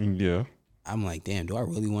 Yeah. I'm like, damn, do I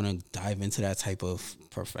really want to dive into that type of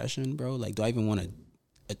profession, bro? Like, do I even want to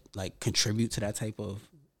like contribute to that type of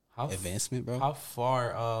advancement, bro? How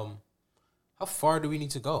far do we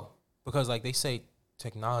need to go? Because like they say,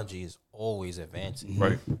 technology is always advancing.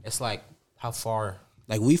 Right. It's like how far.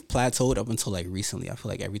 Like we've plateaued up until like recently. I feel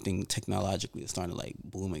like everything technologically is starting to like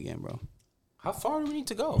boom again, bro. How far do we need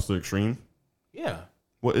to go? What's the extreme? Yeah.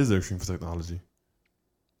 What is the extreme for technology?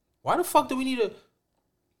 Why the fuck do we need a?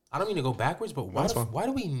 I don't mean to go backwards, but why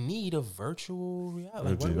do we need a virtual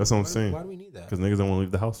reality? Like, that's what I'm saying. Why do we need that? Because niggas don't want to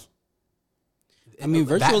leave the house. I mean,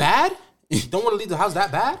 virtual that bad? Don't want to leave the house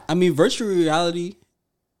that bad? I mean, virtual reality,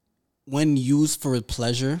 when used for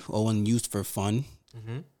pleasure or when used for fun,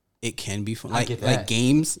 it can be fun. Like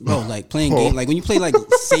games, bro. Like playing games. Like when you play like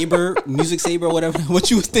Saber, Music Saber or whatever.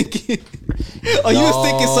 What you was thinking? You was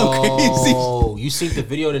thinking some crazy. Oh, you seen the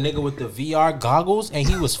video of the nigga with the VR goggles and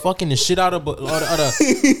he was fucking the shit out of the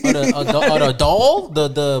doll,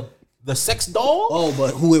 the sex doll. Oh,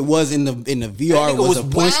 but who it was in the VR was a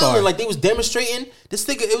porn star. Like they was demonstrating this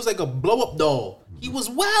nigga. It was like a blow up doll. He was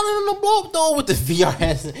wilding in the blow up doll with the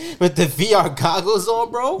VR goggles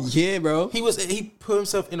on, bro. Yeah, bro. He put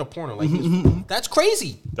himself in a porno. Like that's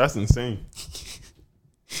crazy. That's insane.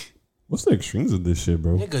 What's the extremes of this shit,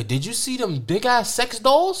 bro? Nigga, did you see them big ass sex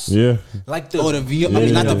dolls? Yeah. Like the VR. I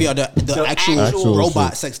mean, not the VR. The actual robot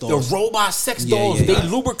shit. sex dolls. The robot sex dolls. Yeah. They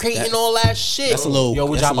lubricating all that shit. That's a little. Yo,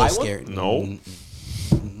 would y'all buy one? No.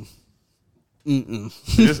 I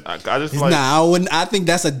just like. Nah, I wouldn't. I think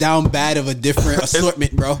that's a down bad of a different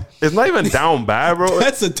assortment, bro. It's not even down bad, bro.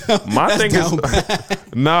 That's a down. My thing down is, bad.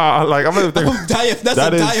 nah. Like I'm not thinking. That's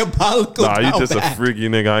a diabolical. Nah, you down just bad. a freaky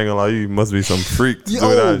nigga. I ain't gonna lie. You must be some freak to do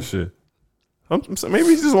Yo. that shit. Maybe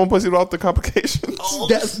he just want pussy without the complications. Oh,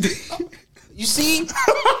 That's you see?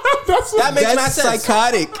 That's That makes mad sense.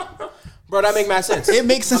 psychotic. Bro, that make mad sense. It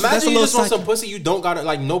makes sense. Imagine That's a you little just want some pussy. You don't gotta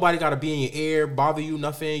like nobody gotta be in your ear, bother you,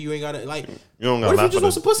 nothing. You ain't gotta like. You don't What gotta if you just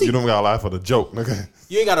want some pussy? You don't gotta lie for the joke, nigga.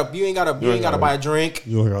 You ain't gotta buy a drink.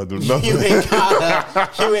 You don't gotta do nothing. You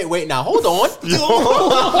ain't wait now. Hold on.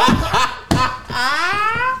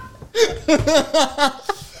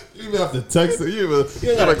 You even have to text it. You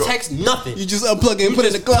ain't gotta text nothing. You just unplug it and put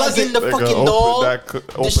it in the closet. Plug in the They fucking gonna doll. open that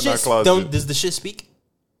closet. Does the shit speak?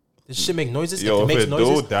 Does shit make noises? Yo, if it makes if it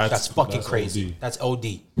noises, do, that's fucking that's crazy. OD. That's OD.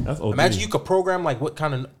 That's OD. Imagine you could program like what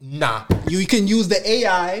kind of You can use the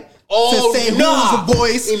AI Oh, to say nah. who's the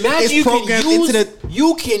voice. Imagine is you can programmed use into the.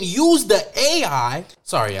 you can use the AI.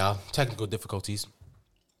 Sorry, y'all, technical difficulties.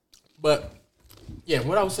 But yeah,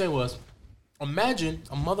 what I was saying was, imagine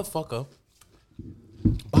a motherfucker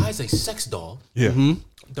buys a sex doll. Yeah.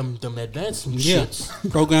 Them advanced Yeah. shits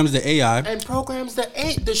Programs the AI and programs the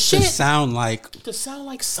to shit sound like. to sound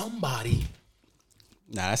like somebody.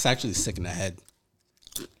 Nah, that's actually sick in the head.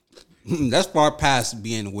 That's far past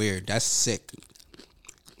being weird. That's sick.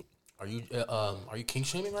 Are you kink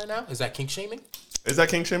shaming right now? Is that kink shaming? Is that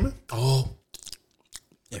king shaming? Oh,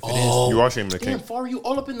 If it is. You are shaming the damn! king. Far you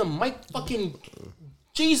all up in the mic? Fucking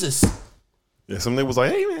Jesus! Yeah, some nigga was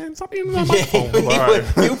like, "Hey man, stop eating my microphone." All right.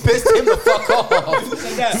 You pissed him the fuck off.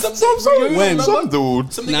 Some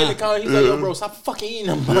dude. Some nigga in the comment, he's like, "Yo, bro, stop fucking eating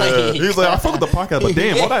the mic." Yeah. He was like, "I fuck with the podcast, but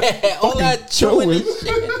damn, all that chewing and chewing."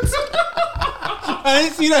 shit. I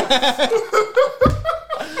didn't see that.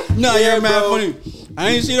 No, Yeah, you're mad bro. funny.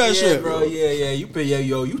 I didn't see that Yeah, shit, bro. Yeah.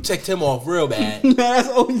 You ticked him off real bad. Nah, that's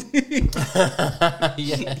OD.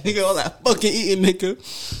 Yeah. Nigga, all that fucking eating, nigga.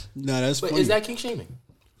 Nah, that's But funny. is that kink shaming?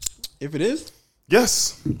 If it is,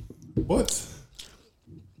 Yes. What? It's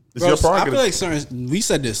bro, your I prerogative. feel like certain. We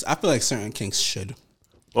said this. I feel like certain kinks should.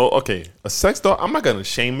 Well, okay, a sex doll. I'm not gonna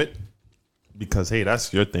shame it because hey,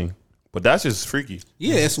 that's your thing. But that's just freaky.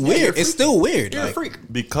 Yeah, it's weird. It's still weird. You're a Like, freak.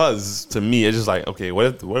 Because to me, it's just like, okay,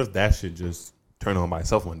 what if that shit just turn on by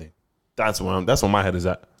itself one day? That's where my head is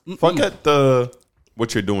at. Forget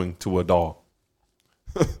what you're doing to a doll.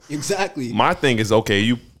 exactly. My thing is, okay,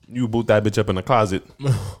 you boot that bitch up in the closet,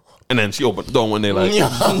 and then she opened the door one day like,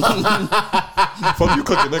 fuck you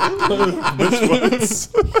cooking, nigga.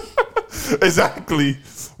 Bitch, what? Exactly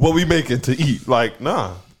what we making to eat. Like,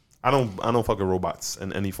 nah. I don't fuck with robots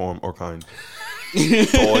in any form or kind.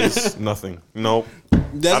 Toys, nothing. No.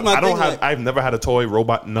 That's my I don't thing. have. Like, I've never had a toy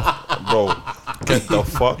robot. No, bro. Get the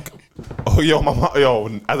fuck. Oh, yo, mama. Yo,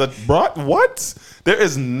 as a bro, what? There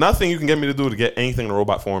is nothing you can get me to do to get anything in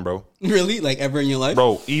robot form, bro. Really? Like ever in your life?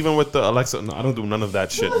 Bro, even with the Alexa, no, I don't do none of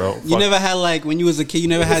that shit, bro. You never had like when you was a kid. You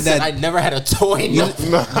never had that. I never had a toy. No.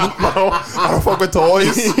 Bro, I don't fuck with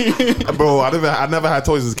toys, bro. I never had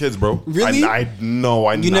toys as kids, bro. Really?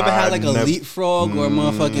 You never had like a leapfrog or a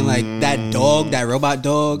motherfucking like that dog, that robot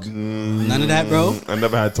dog. None of that, bro. I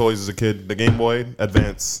never had toys as a kid. The Game Boy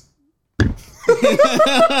Advance.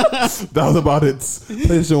 That was about it.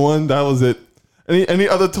 PlayStation 1, that was it. Any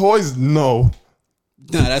other toys? No.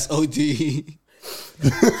 Nah, that's OD.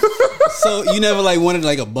 So you never like wanted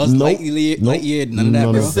like a Buzz Lightyear, none of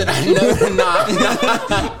that, bro. Said I never,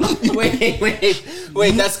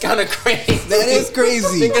 wait. That's kind of crazy. That is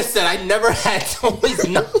crazy. Nigga said I never had toys.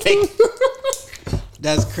 Nothing.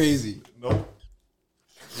 That's crazy. Nope.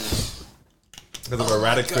 Because of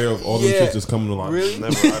erratic fear of all these kids just coming along. Really?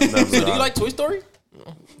 Never, So do you like Toy Story?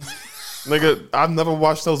 Nigga, I've never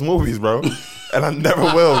watched those movies, bro. And I never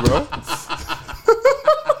will, bro.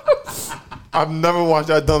 I've never watched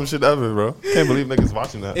that dumb shit ever, bro. Can't believe niggas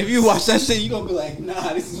watching that. If you watch that shit, you gonna be like,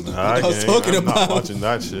 nah, this is what I was talking I'm about. not watching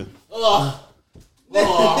that shit.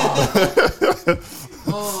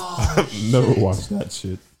 I've never watched that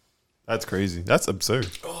shit. That's crazy. That's absurd.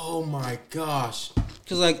 Oh my gosh.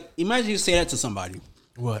 Cause like, imagine you say that to somebody,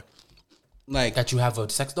 What? like, That you have a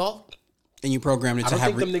sex doll? and you programmed it I to don't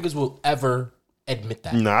have. think them niggas will ever admit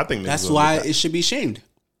that. Nah, I think niggas That's will why admit it should be shamed.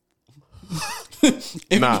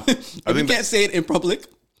 Nah, if I you think can't say it in public,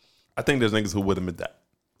 I think there's niggas who would admit that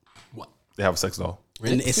What? they have a sex doll.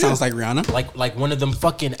 Really? and it sounds like Rihanna. Like one of them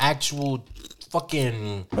fucking actual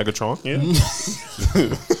fucking Megatron, yeah.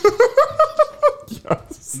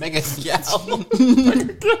 Mega-Gyal.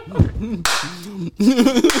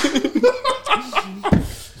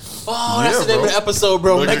 Oh, that's Yeah, the name bro. of the episode,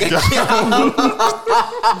 bro. Mega-Gyal.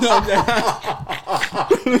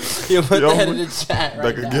 Yo, put that in the chat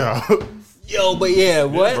right now. Mega-Gyal. Yo, but yeah,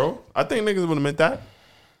 what? Yeah, bro. I think niggas would admit that.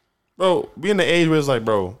 Bro, we in the age where it's like,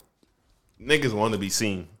 bro, niggas want to be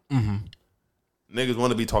seen. Niggas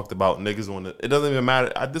want to be talked about. Niggas want to. It doesn't even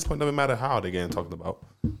matter. At this point, it doesn't matter how they're getting talked about.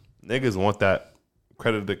 Niggas want that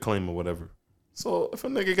credited claim or whatever. So if a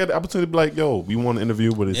nigga get the opportunity to be like, yo, we want to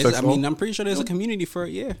interview with a sex I doll. mean, I'm pretty sure there's a community for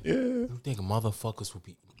it. Yeah, Yeah. You think motherfuckers will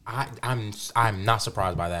be? I'm not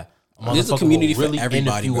surprised by that. There's a Motherfucker community will for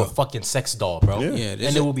everybody, interview bro. a fucking sex doll, bro. Yeah. Yeah, there's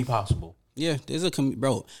and it will be possible. yeah. There's a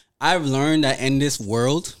bro. I've learned that in this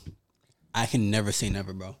world, I can never say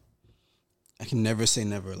never, bro. I can never say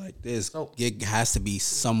never. Like this, it has to be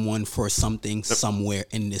someone for something somewhere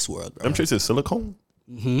in this world, bro. Them shits is silicone?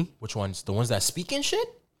 Which ones? The ones that speak and shit?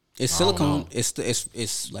 It's silicone.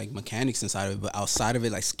 It's like mechanics inside of it, but outside of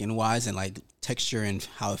it, like skin wise and like texture and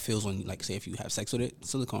how it feels when, like, say if you have sex with it,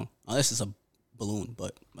 silicone. Unless it's a balloon,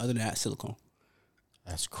 but other than that, silicone.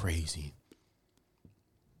 That's crazy.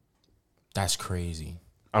 That's crazy.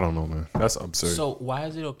 I don't know, man. That's absurd. So why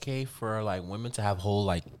is it okay for like women to have whole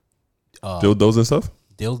like Dildos and stuff?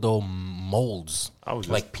 dildo molds, I was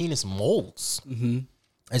just- like penis molds? Mm-hmm.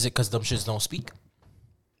 Is it because them shits don't speak?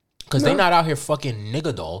 Because they not out here fucking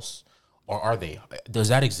nigga dolls, or are they? Does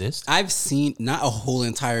that exist? I've seen not a whole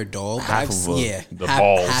entire doll, but Half of the half,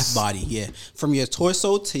 balls. half body, yeah, from your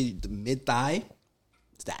torso to the mid thigh.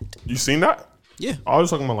 It's that, You seen that? yeah. I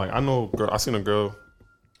was talking about like, I know girl, I seen a girl,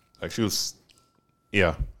 like she was,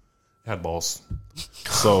 yeah, had balls.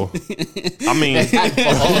 So, I mean, I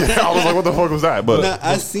was like, what the fuck was that? But Nah,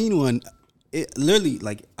 I seen one. It literally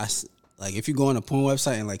like like if you go on a porn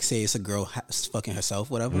website and like say it's a girl fucking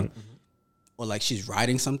herself, whatever, or like she's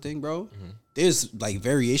riding something, bro. There's like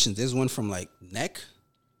variations. There's one from like neck,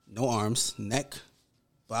 no arms, neck,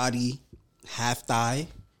 body, half thigh,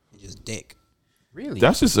 and just dick. Really?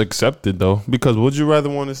 that's just accepted though. Because would you rather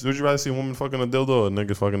see a woman fucking a dildo or a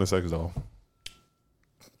nigga fucking a sex doll?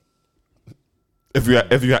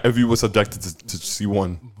 If you were subjected to see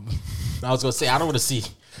one, I was gonna say I don't see a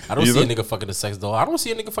nigga fucking a sex doll. I don't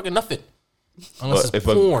see a nigga fucking nothing. Unless But it's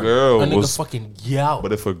if a porn. girl a nigga was- fucking gyal.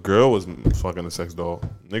 but if a girl was fucking a sex doll,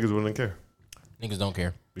 niggas wouldn't care Niggas don't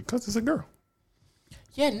care. because it's a girl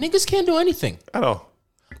Yeah, niggas can't do anything. at all.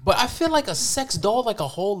 But I feel like a sex doll, like a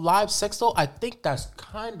whole live sex doll, I think that's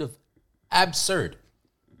kind of absurd.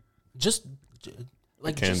 Just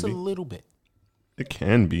like can just be. a little bit. It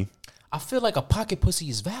can be. I feel like a pocket pussy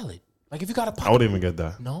is valid. Like if you got a pocket, I wouldn't even get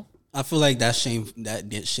that. no. I feel like that's shame. That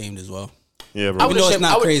gets shamed as well. Yeah, I bro. would know it's shame,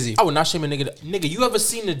 not I would, crazy. I would not shame a nigga. Nigga, you ever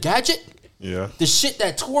seen the gadget? Yeah. The shit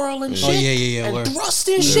that twirl and shit, yeah, and word. thrust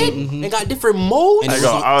and shit, and got different modes. And I it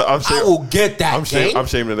go, was- I will get that. I'm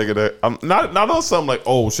shaming the nigga that I'm not on something like,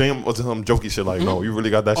 oh, shame or some jokey shit like, no, you really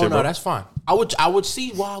got that Oh shit, no, bro. that's fine. I would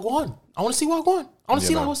see Wagwan. I want to see Wagwan. I want to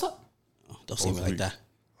see like nah. what's up. Don't say me like that.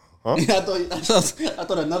 Huh? I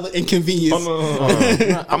thought another inconvenience.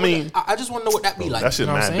 No. I mean, I just want to know what that be like. that shit you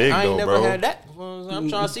know what I'm mad saying? big, I ain't though, never bro. had that. I'm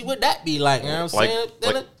trying to see what that be like. You know what I'm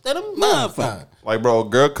saying? That a motherfucker. like, bro,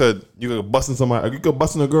 you could bust in somebody. You could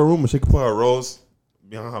bust in a girl room and she could put her rose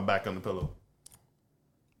behind her back on the pillow.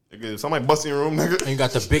 If somebody bust in your room, nigga. And you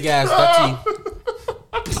got the big ass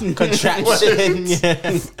dirty contraction.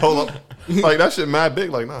 Yeah. Hold up. Like, that shit mad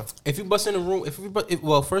big. Like, nah. If you bust in the room,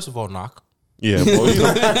 well, first of all, knock. Yeah, bro.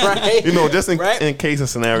 You know, Right? just in case a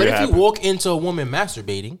scenario But if happens. you walk into a woman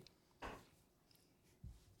masturbating,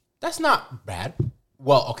 that's not bad.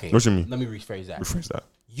 Well, okay. What you mean? Let me rephrase that. Rephrase that.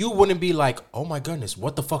 You wouldn't be like, oh my goodness,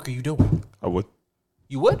 what the fuck are you doing? I would.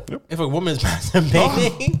 You would? Yep. If a woman's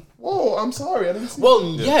masturbating? Whoa, I'm sorry. I didn't see Well,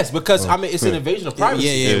 yes, because I mean, it's an invasion of privacy.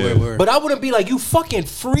 Yeah. Word. But I wouldn't be like, you fucking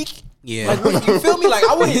freak. Yeah. Like, what, you feel me? Like,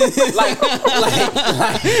 I wouldn't,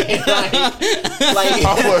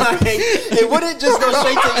 it wouldn't just go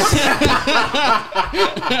straight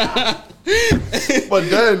to But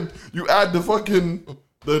then you add the fucking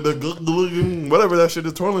the whatever that shit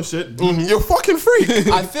is, twirling shit. You're a fucking freak.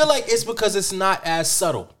 I feel like it's because it's not as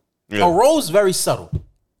subtle. Yeah. A rose very subtle.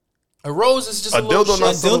 A rose is just a little dildo shit.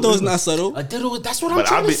 not subtle. Dildo is not subtle. A dildo, that's what I'm But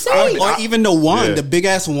trying to say. Or even the wand, Yeah. the big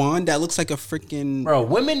ass wand that looks like a freaking. Bro,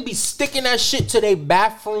 women be sticking that shit to their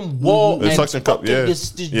bathroom wall The and suction cup, fucking yeah.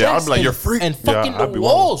 this Yeah, I'd be like, and- you're a freak. And Yeah, fucking I'd the be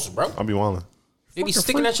walls, bro. I'll be wilding. They be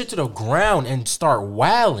sticking that shit to the ground and start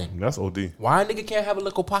wilding. That's OD. Why a nigga can't have a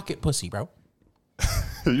little pocket pussy, bro?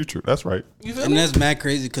 You true. That's right. You feel And me? that's mad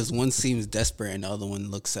crazy because one seems desperate and the other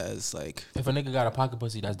one looks as like If a nigga got a pocket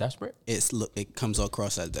pussy, that's desperate. it comes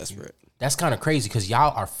across as desperate. That's kind of crazy because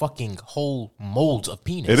y'all are fucking whole molds of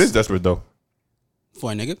penis. It is desperate though.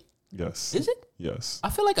 For a nigga? Yes. Is it? Yes.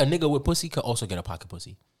 I feel like a nigga with pussy could also get a pocket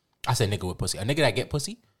pussy. I said nigga with pussy. A nigga that get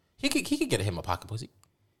pussy, he could get him a pocket pussy.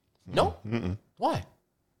 No? Why?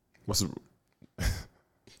 What's the?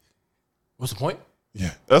 What's the point?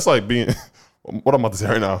 Yeah. That's like being. What I'm about to say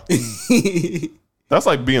right now. That's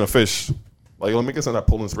like being a fish. Like, let me get some of that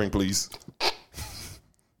Poland Spring, please.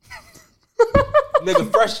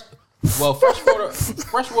 Nigga, fresh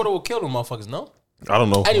water will kill them motherfuckers, no? I don't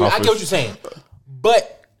know. Anyway, how I get what you're saying.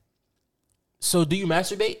 But, so do you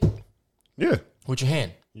masturbate Yeah. with your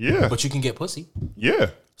hand? Yeah. But you can get pussy.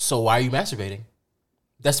 Yeah. So why are you masturbating?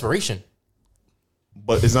 Desperation.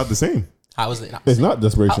 But it's not the same. How is it not? It's not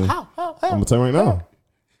desperation. How? I'm gonna tell you right now.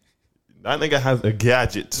 That nigga has a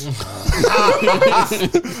gadget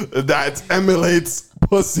that emulates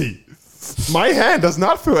pussy. My hand does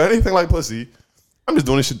not feel anything like pussy. I'm just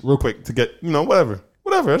doing this shit real quick to get, whatever.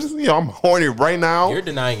 I just, I'm horny right now. You're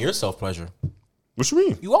denying your self pleasure. What you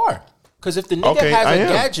mean? You are. Because if the nigga Okay, has I a am.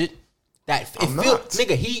 gadget that it I'm feels, not.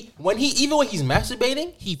 nigga, even when he's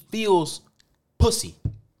masturbating, he feels pussy.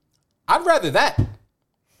 I'd rather that.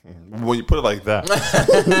 When you put it like that.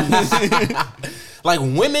 Like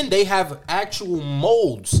women, they have actual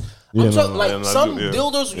molds. Yeah, I'm talking, no, like yeah, some yeah,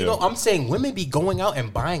 dildos, yeah. I'm saying women be going out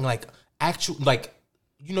and buying like actual, like,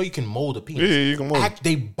 you can mold a penis. Yeah, you can mold.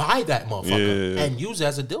 They buy that motherfucker Yeah. and use it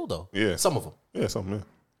as a dildo. Yeah. Some of them. Yeah, something. Yeah.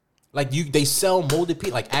 Like they sell molded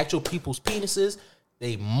like actual people's penises.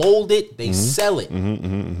 They mold it. They sell it.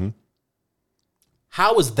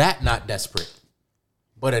 How is that not desperate?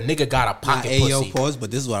 But a nigga got a pocket pussy. Pause,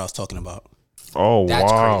 but this is what I was talking about. Oh,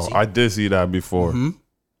 That's wow. crazy. I did see that before.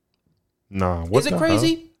 Nah. What Is it the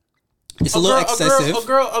crazy? hell? It's a little excessive.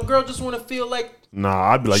 A girl just want to feel like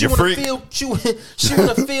Nah, I'd be like, she you're want to freak. feel. She want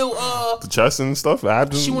to feel. The chest and stuff.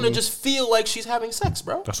 Abs. She want to just feel like she's having sex,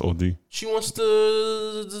 bro. That's OD. She wants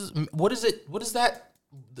to. What is it? What is that?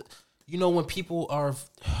 When people are.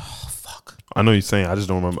 Fuck. I know you're saying. I just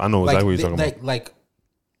don't remember. I know exactly what you're talking about. Like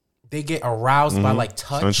they get aroused by like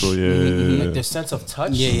touch. Sensual, yeah. Like their sense of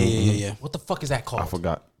touch. Yeah. What the fuck is that called? I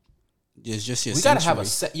forgot. It's just your We gotta have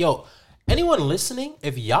sensory. yo. Anyone listening?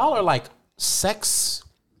 If y'all are like sex,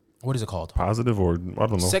 what is it called? Positive or I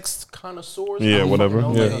don't know. Sex connoisseurs. Yeah, whatever.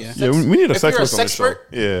 Yeah, we need a If you're a sexpert on the show. sexpert,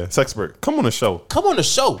 Yeah, sexpert. Come on the show. come on the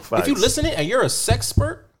show. Facts. If you listening and you're a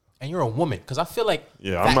sexpert and you're a woman, because I feel like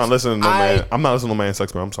Yeah, I'm not listening to no man. I'm not listening to no man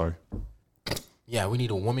sexpert. I'm sorry. Yeah, we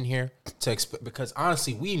need a woman here to because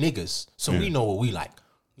honestly, we niggas, so we know what we like.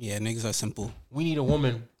 Yeah, niggas are simple. We need a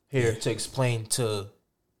woman here to explain to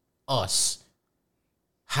us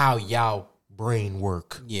how y'all brain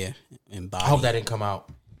work. Yeah, and body. I hope that didn't come out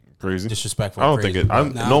Crazy. disrespectful. I don't crazy, think it.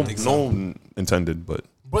 but- I don't think so. No intended, but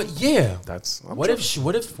But yeah, that's. what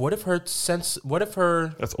if her sense? What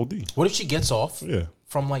if she gets off Yeah.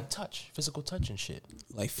 from like touch, physical touch and shit?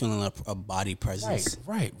 like feeling a body presence.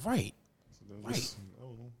 Right.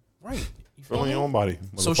 You feel Feel on me? your own body.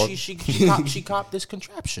 So motherfucker. she copped this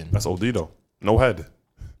contraption. That's OD though. No head.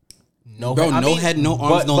 No, Bro, head. no head, no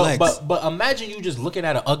arms, no legs. But imagine you just looking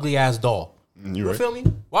at an ugly ass doll. You right. feel me?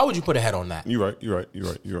 Why would you put a head on that? You're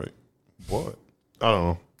right. What?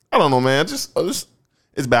 I don't know, man. Just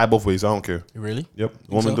it's bad both ways. I don't care. Really? Yep.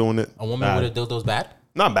 Woman doing it. A woman with a dildo's bad?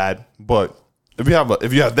 Not bad, but if you have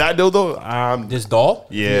that dildo, This doll?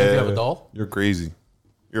 yeah. If you have a doll? You're crazy.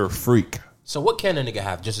 You're a freak. So what can a nigga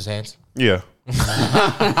have? Just his hands? Yeah.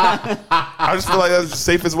 I just feel like that's the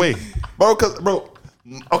safest way, bro.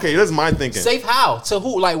 Okay, that's my thinking. Safe how? To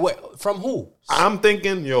who? Like what? From who? I'm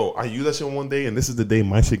thinking, I use that shit one day, and this is the day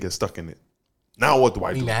my shit gets stuck in it. Now what do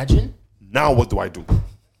I do? Imagine. Now what do I do?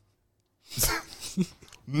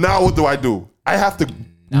 Now what do I do? I have to.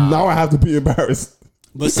 Now I have to be embarrassed.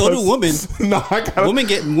 But so do women. No, I gotta.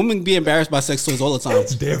 Women be embarrassed by sex toys all the time.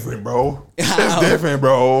 It's different, bro. It's different,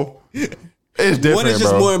 bro. It's different, One is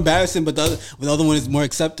just bro. more embarrassing, but the other one is more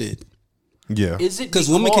accepted. Yeah. Is it Because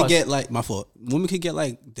women could get like my fault. Women could get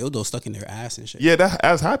like dildos stuck in their ass and shit. Yeah, that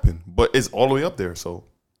has happened, but it's all the way up there. So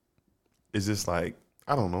it's just like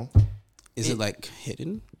I don't know. Is it like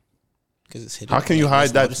hidden? Because it's hidden. How can you Like, hide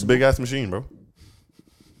less that noticeable? big ass machine, bro?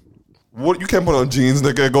 What you can't put on jeans,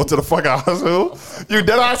 nigga, and go to the fucking hospital. You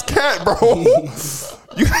dead ass can't, bro.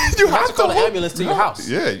 you have to call an ambulance to your house.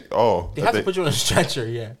 Yeah. Oh, They have to put you on a stretcher,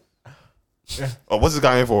 yeah. Oh, what's this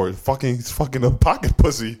guy in for? Fucking a pocket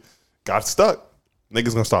pussy. Got stuck.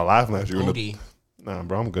 Niggas gonna start laughing at you. Booty. Nah,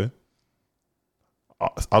 bro, I'm good.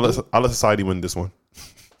 I'll let society win this one.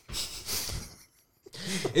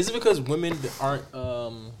 Is it because women aren't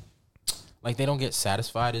like they don't get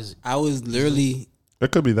satisfied? I was literally.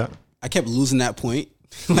 It could be that. I kept losing that point.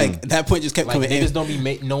 Like that point just kept like coming in. niggas don't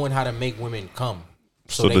be knowing how to make women come,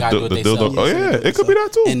 so the they gotta do it themselves. dildo. Oh yeah, it could be that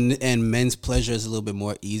too. And men's pleasure is a little bit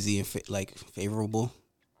more easy and favorable.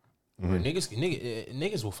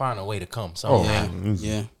 Niggas will find a way to come. So Oh,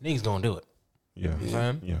 Yeah. niggas gonna do it. Yeah.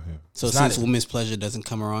 Yeah. So It's since not- women's pleasure doesn't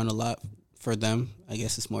come around a lot for them, I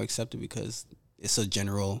guess it's more accepted because it's a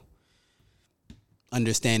general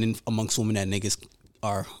understanding amongst women that niggas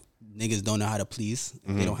don't know how to please.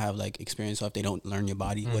 They don't have like experience, or if they don't learn your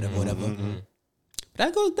body, whatever.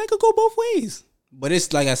 That could go both ways. But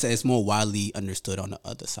it's like I said, it's more widely understood on the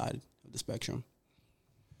other side of the spectrum.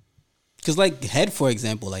 Because like head, for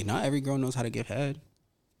example, like not every girl knows how to give head.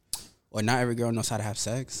 Or not every girl knows how to have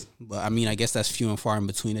sex. But I mean, I guess that's few and far in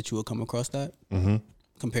between that you will come across that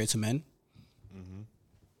compared to men.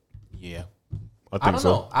 Yeah. I think don't so.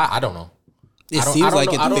 know. I don't know. It seems like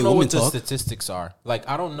I don't know what the talk. statistics are. Like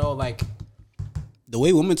I don't know. Like The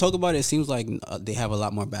way women talk about it, it seems like they have a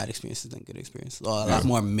lot more bad experiences than good experiences. Or a lot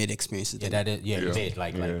more mid experiences. yeah, Than that is mid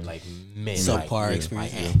like mid subpar like,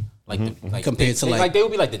 experience. like Compared to like they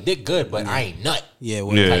would be like the dick good, but I ain't nut. Yeah,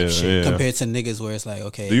 where Yeah, type shit. yeah. Compared to niggas where it's like,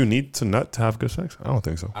 okay. Do you need to nut to have good sex? I don't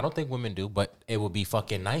think so. I don't think women do, but it would be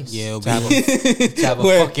fucking nice. Yeah, it'll to have be- to have a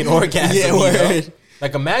Word. fucking orgasm. Yeah, you know? word.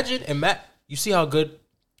 Like imagine you see how good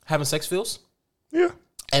having sex feels, Yeah.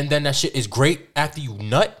 and then that shit is great after you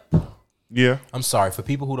nut. Yeah. I'm sorry for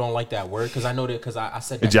people who don't like that word because I know that because I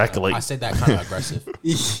said that Ejaculate. I said that kind of aggressive.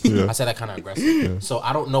 Yeah. I said that kind of aggressive. So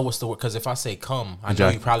I don't know what's the word because if I say come, I know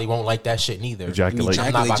you probably won't like that shit neither. Ejaculate.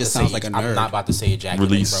 I'm not about just to sounds say. like a I'm nerd. not about to say ejaculate,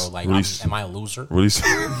 Release. bro. Like, Release. am I a loser? Release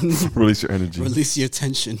release your energy. Release your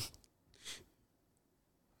tension.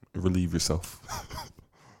 Relieve yourself.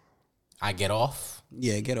 I get off.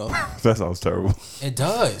 Yeah, get off. That sounds terrible. It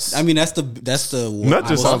does. I mean, that's the Nut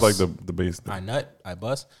just I sounds like was- the base. I nut. I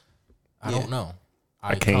bust. I Yeah. don't know.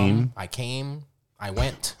 I came. I came. I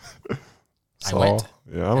went. Saw. went.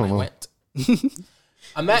 Yeah, I don't I know.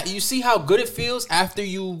 went. You see how good it feels after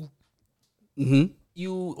you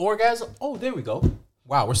orgasm? Oh, there we go.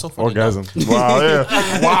 Wow, we're so fucking Orgasm. dumb. Wow,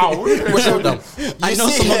 yeah. Wow. We're so dumb. I know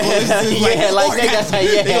see- some of them. Yeah, like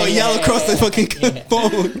They gonna yell across the fucking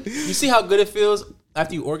phone. You see how good it feels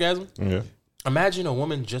after you orgasm? Yeah. Imagine a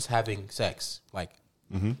woman just having sex, like,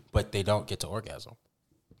 but they don't get to orgasm.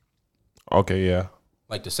 Okay, yeah.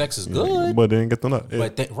 Like the sex is good, But they didn't get the nut. Yeah.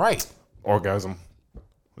 but right, Orgasm.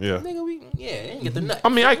 Yeah. nigga, they didn't get the nut. I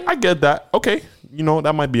mean, I get that. Okay. You know,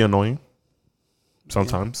 that might be annoying.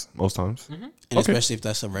 Sometimes. Most times. And especially if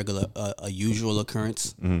that's a regular, a usual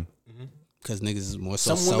occurrence. Because niggas is more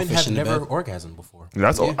so Some women selfish have in the never bed. orgasmed before.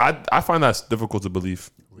 That's all. I find that's difficult to believe.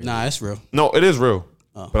 Nah, that's real. No, it is real.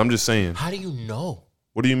 But I'm just saying. How do you know?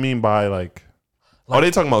 What do you mean by like? Are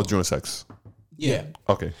they talking about during sex? Yeah.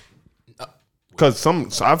 Okay. Because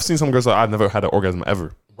I've seen some girls that I've never had an orgasm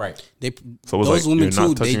ever. Right. They So it was those like, women you're not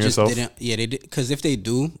too. They touching just yourself? didn't. Yeah, they did. Because if they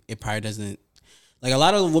do, it probably doesn't. Like a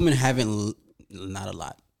lot of women haven't. Not a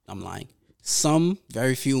lot. I'm lying. Some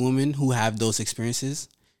very few women who have those experiences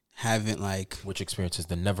haven't like Which experience is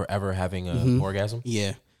the never ever having an orgasm?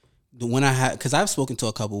 Yeah, the when I had because I've spoken to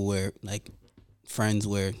a couple where like friends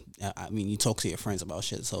where I mean you talk to your friends about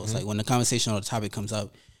shit, so it's like when the conversation or the topic comes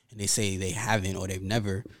up and they say they haven't or they've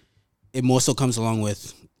never, it more so comes along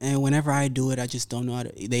with and whenever I do it, I just don't know how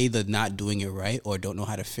to. They either not doing it right or don't know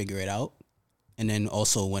how to figure it out, and then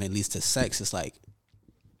also when it leads to sex, it's like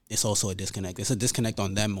it's also a disconnect. It's a disconnect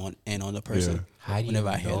on them and on the person. Yeah. How do you Whenever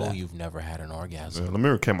I hear know that. you've never had an orgasm? Let me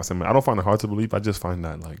recant myself. I don't find it hard to believe. I just find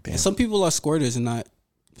that like, damn. And some people are squirters and not.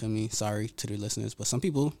 I mean, sorry to the listeners, but some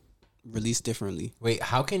people release differently. Wait,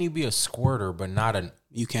 how can you be a squirter but not an?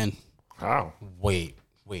 You can. How? Wait.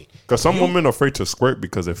 Because some women are afraid to squirt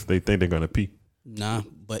because if they think they're gonna pee. Nah,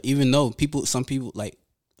 but even though some people like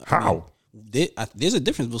How? there's a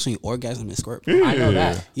difference between orgasm and squirt. Yeah. I know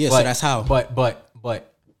that. Yeah, But- so that's how. But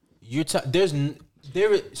you're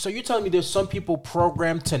so you're telling me there's some people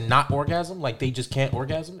programmed to not orgasm, like they just can't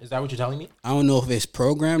orgasm? Is that what you're telling me? I don't know if it's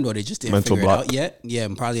programmed or they just didn't Mental figure block. it out yet. Yeah,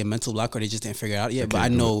 probably a mental block or they just didn't figure it out yet. But I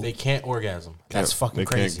can't do know, They can't orgasm. That's fucking They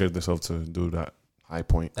crazy. can't get themselves to do that high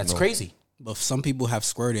point. That's No. crazy. but some people have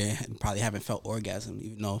squirted and probably haven't felt orgasm,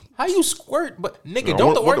 even though. How you squirt? But nigga, Yeah,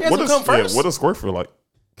 don't the orgasm does- come first? Yeah, what does squirt feel like?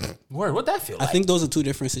 Word, what that feel I like? think those are two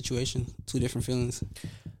different situations, two different feelings.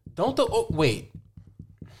 Don't the wait.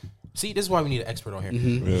 See, this is why we need an expert on here.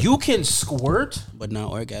 Yeah. You can squirt. But not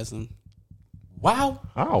orgasm. Wow.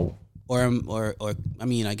 How? Or I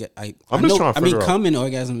mean, I get I I'm I just know, trying to I mean, figure out. come and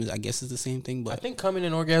orgasm is I guess is the same thing, I but think coming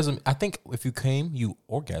in orgasm. I think if you came, you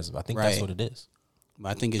orgasm. I think that's Right. what it is.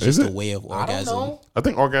 I think it's Is just it? a way of I don't orgasm. know. I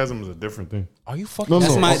think orgasm is a different thing. Are you fucking? No,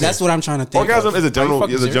 That's no. my Okay. that's what I'm trying to think. Orgasm of. is a Are you general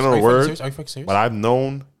fucking is a serious? general Are you fucking word, serious? Are you fucking serious? but I've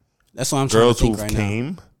known That's what I'm trying girls to think who right now.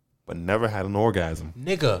 came but never had an orgasm.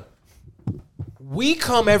 Nigga, we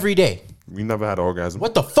come every day. We never had an orgasm.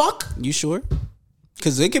 What the fuck? You sure?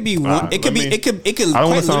 Because it could be one. It could let be. me- It could I don't want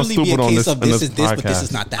quite to sound literally be a stupid on case this, of on this this is this, but this podcast,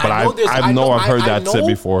 is not that. but I've heard that said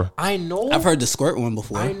before. I know. I've heard the squirt one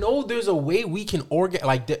before. I know. There's a way we can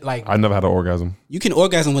like. I never had an orgasm. You can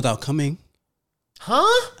orgasm without coming.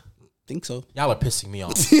 Huh? Think so? Y'all are pissing me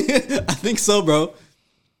off. I think so, bro.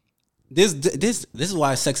 This is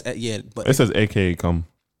why sex. Yeah, but It says AKA come.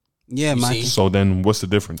 yeah, You my see? So then what's the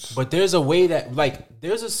difference? But there's a way that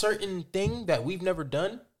there's a certain thing that we've never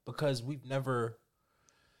done because we've never.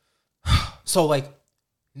 So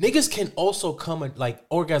niggas can also come and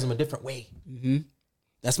orgasm a different way.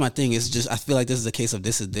 that's my thing. It's just I feel like this is a case of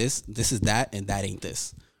this is that, and that ain't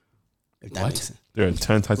this. If that What? makes sense. There are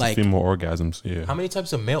 10 types Like- of female orgasms. Yeah. How many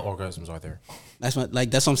types of male orgasms are there? That's what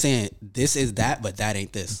I'm saying. This is that, but that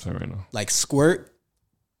ain't this. Sorry, right now. Like squirt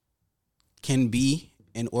can be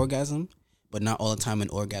an orgasm, but not all the time an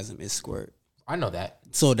orgasm is squirt. I know that.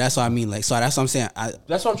 So that's what I mean. Like, so that's what I'm saying.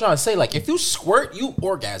 That's what I'm trying to say. Like, if you squirt, you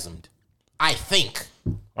orgasmed. I think.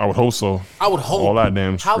 I would hope so. I would hope. All that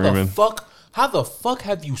damn How screaming. the fuck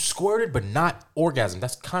have you squirted but not orgasm?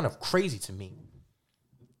 That's kind of crazy to me.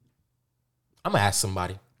 I'm gonna ask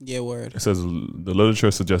somebody. Yeah, word. It says the literature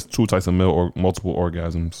suggests two types of male or multiple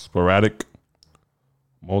orgasms: sporadic,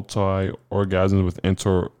 multi-orgasms with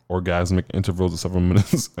inter-orgasmic intervals of several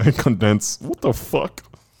minutes, and condensed. What the fuck?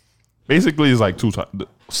 Basically, it's like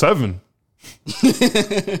 7.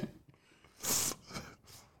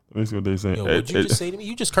 Let me see what they say. Yo, what'd you just say to me?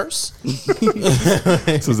 You just curse?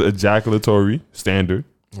 This is ejaculatory standard,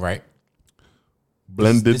 Right.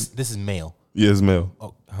 blended. This is male. Yes, male.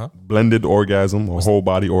 Oh, huh? Blended orgasm or whole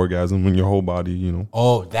body orgasm when your whole body,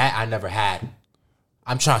 Oh, that I never had.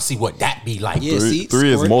 I'm trying to see what that be like. Yeah. see, Three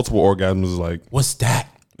is squirt- multiple orgasms. Is like What's that?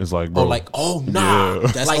 it's like bro, Nah. Yeah.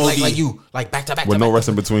 That's like OD. you back to back with to no back. rest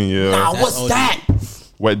in between. Yeah, Nah, That's what's OD. that?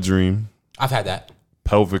 wet dream, I've had that.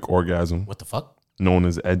 pelvic orgasm, What the fuck? known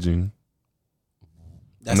as edging,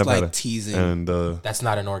 That's never had like a- teasing. and That's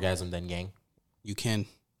not an orgasm then, gang. You can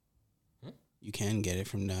get it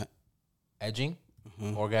from that. Edging,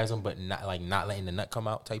 orgasm, but not letting the nut come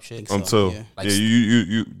out type shit. So, until yeah. Like-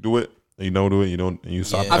 you do it, and you don't do it, you don't, and you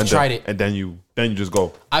stop. Yeah. I've and tried then, it. and then you just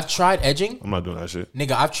go. I've tried edging. I'm not doing that shit.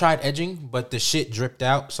 Nigga, I've tried edging, but the shit dripped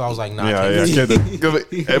out, so I was like, nah, I Yeah, can't yeah. do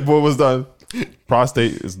it. That boy was done.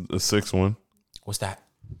 Prostate is the 6th one. What's that?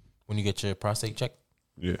 When you get your prostate checked?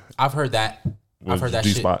 Yeah, I've heard that. With I've heard that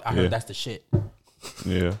G-spot, shit. I heard yeah. that's the shit.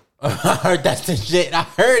 yeah. I heard that's the shit. I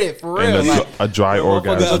heard it for real. And Like, a dry motherfuckers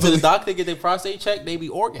go orgasm. to the doctor, get their prostate checked, they be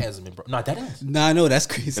orgasming, bro. Not that ass. Nah, I know that's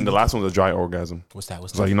crazy. And the last one's a dry orgasm. What's that?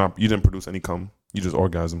 What's It's like that? you didn't produce any cum. You just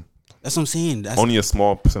orgasm. That's what I'm saying. That's Only a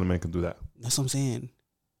small percent of men can do that. what I'm saying.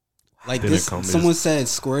 Like Didn't this, come someone is- said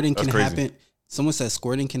squirting can That's crazy. happen. Someone said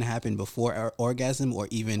squirting can happen before orgasm or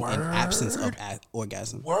even in absence of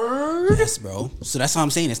orgasm. Word? Yes, bro. So that's what I'm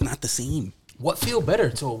saying. It's not the same. What feel better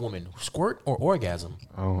to a woman, squirt or orgasm?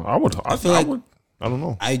 I feel like- would. I don't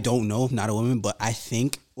know. I don't know, not a woman, but I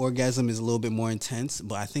think orgasm is a little bit more intense.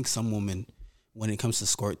 But I think some women, when it comes to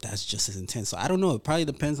squirt, that's just as intense. So I don't know. It probably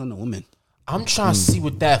depends on the woman. I'm trying to see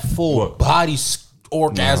what that full body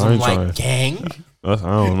orgasm I ain't like, trying. gang. I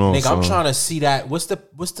don't know. Nigga, I'm son. trying to see that. What's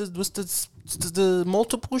the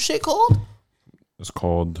multiple shit called? It's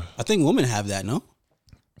called I think women have that, no?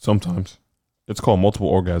 sometimes. It's called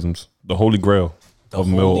multiple orgasms. The holy grail of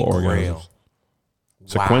male orgasms.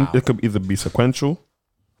 Wow. It could either be sequential,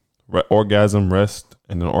 orgasm, rest,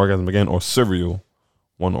 and then orgasm again, or serial,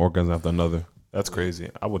 one orgasm after another. That's crazy.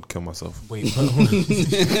 I would kill myself. Wait.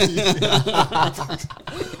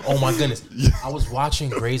 Oh my goodness. I was watching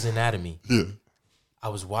Grey's Anatomy. Yeah. I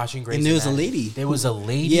was watching Grey's And there was a Anatomy. lady. There was a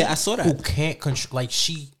lady. Yeah, I saw that. Who can't control. Like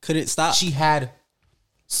she Couldn't stop. She had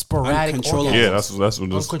sporadic Uncontrollable. orgasms. Yeah, that's what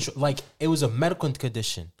this. Like it was a medical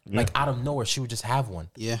condition. Like out of nowhere, she would just have one.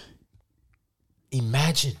 Yeah.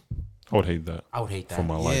 Imagine. I would hate that I would hate that. for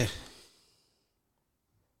my Yeah. life.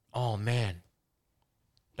 Oh man,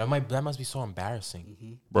 that must be so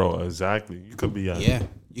embarrassing. Bro, exactly. You could be at Yeah.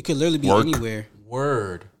 You could literally be Work. anywhere.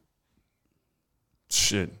 Word.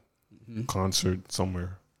 shit, concert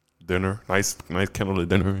somewhere, dinner, nice candlelit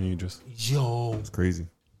dinner, and you just, Yo. it's crazy.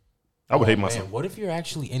 I would hate myself. Man, what if you're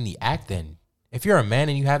actually in the act then? If you're a man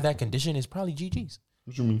and you have that condition, it's probably GG's.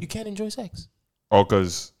 What you mean? You can't enjoy sex Oh,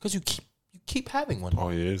 cause because you keep having one. oh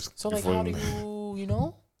yeah, it's So like, how do you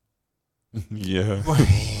know? yeah.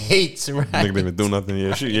 Hates right. Nigga didn't even do nothing.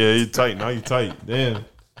 Yeah, shit. Yeah, you tight. Now you tight. Damn.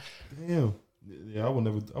 Yeah, I would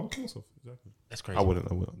kill myself. Exactly. That's crazy. I wouldn't.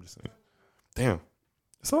 I'm just saying. Damn.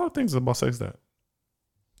 There's a lot of things about sex that.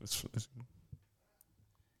 It's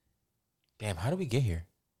Damn, how did we get here?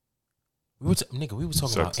 We were talking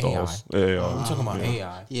sex about dolls. AI. Yeah, We were talking about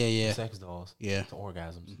AI. Yeah, yeah. Sex dolls. Yeah. To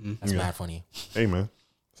orgasms. That's Yeah. mad funny. Hey man,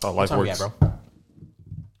 that's how What life time we works. at, bro?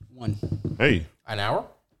 1. Hey, An hour?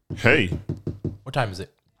 hey, What time is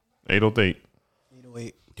it? 8:08.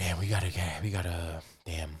 808. Damn, we gotta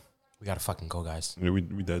fucking go, guys. Yeah, we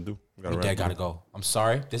dead do. We gotta go. I'm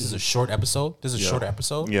sorry. This is a short episode. This is a short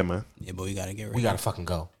episode. Yeah, man. Yeah, but we gotta get ready. We gotta fucking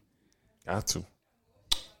go. Got to.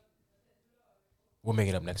 We'll make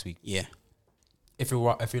it up next week. Yeah. If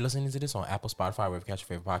you're listening to this on Apple, Spotify, wherever you catch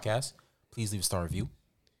your favorite podcast, please leave a star review.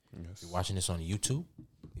 Yes. If you're watching this on YouTube,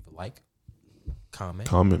 leave a like, comment,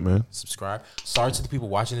 Man. subscribe. Sorry to the people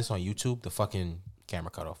watching this on YouTube. The fucking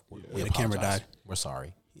camera cut off. We the camera apologize. died. We're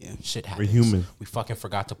sorry. Yeah. Shit happens. human. We fucking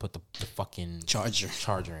forgot to put the fucking Charger.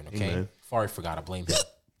 in. Okay. man. Sorry, forgot. I blame him.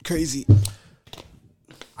 Crazy.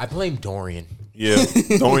 I blame Dorian. Yeah,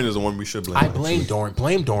 Dorian is the one we should blame. I blame Dorian.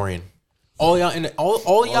 Blame Dorian. All y'all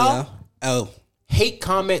all y'all L. hate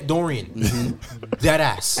comment Dorian. Dead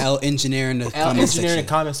ass. L engineer in the L comment engineer in section. the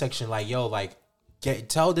comment section, like, yo, like,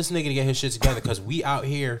 tell this nigga to get his shit together because we out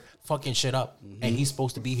here fucking shit up, and he's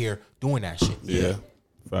supposed to be here doing that shit. Yeah,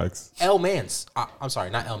 facts. L Mans, I'm sorry,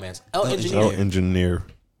 not L Mans, L engineer. Oh, engineer.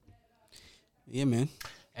 Yeah, man.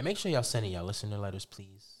 And make sure y'all sending y'all listener letters,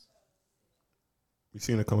 please. We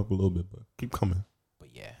seen it come up a little bit, but keep coming. But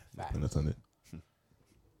yeah, facts. And that's on it.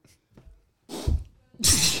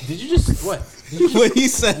 Did you just what? What he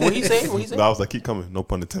said. What he say? What he say? I was like, keep coming. No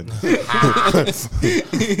pun intended.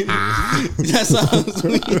 That sounds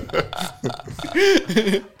weird.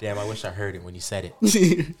 Damn, I wish I heard it when you said it.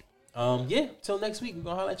 Yeah. Till next week, we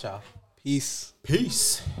gonna holler at y'all. Peace.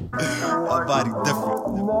 Peace. My body different.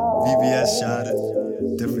 VBS shot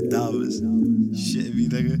it. Different dollars. Shit me,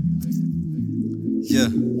 nigga. Yeah.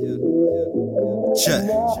 Check.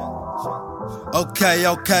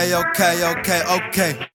 Okay.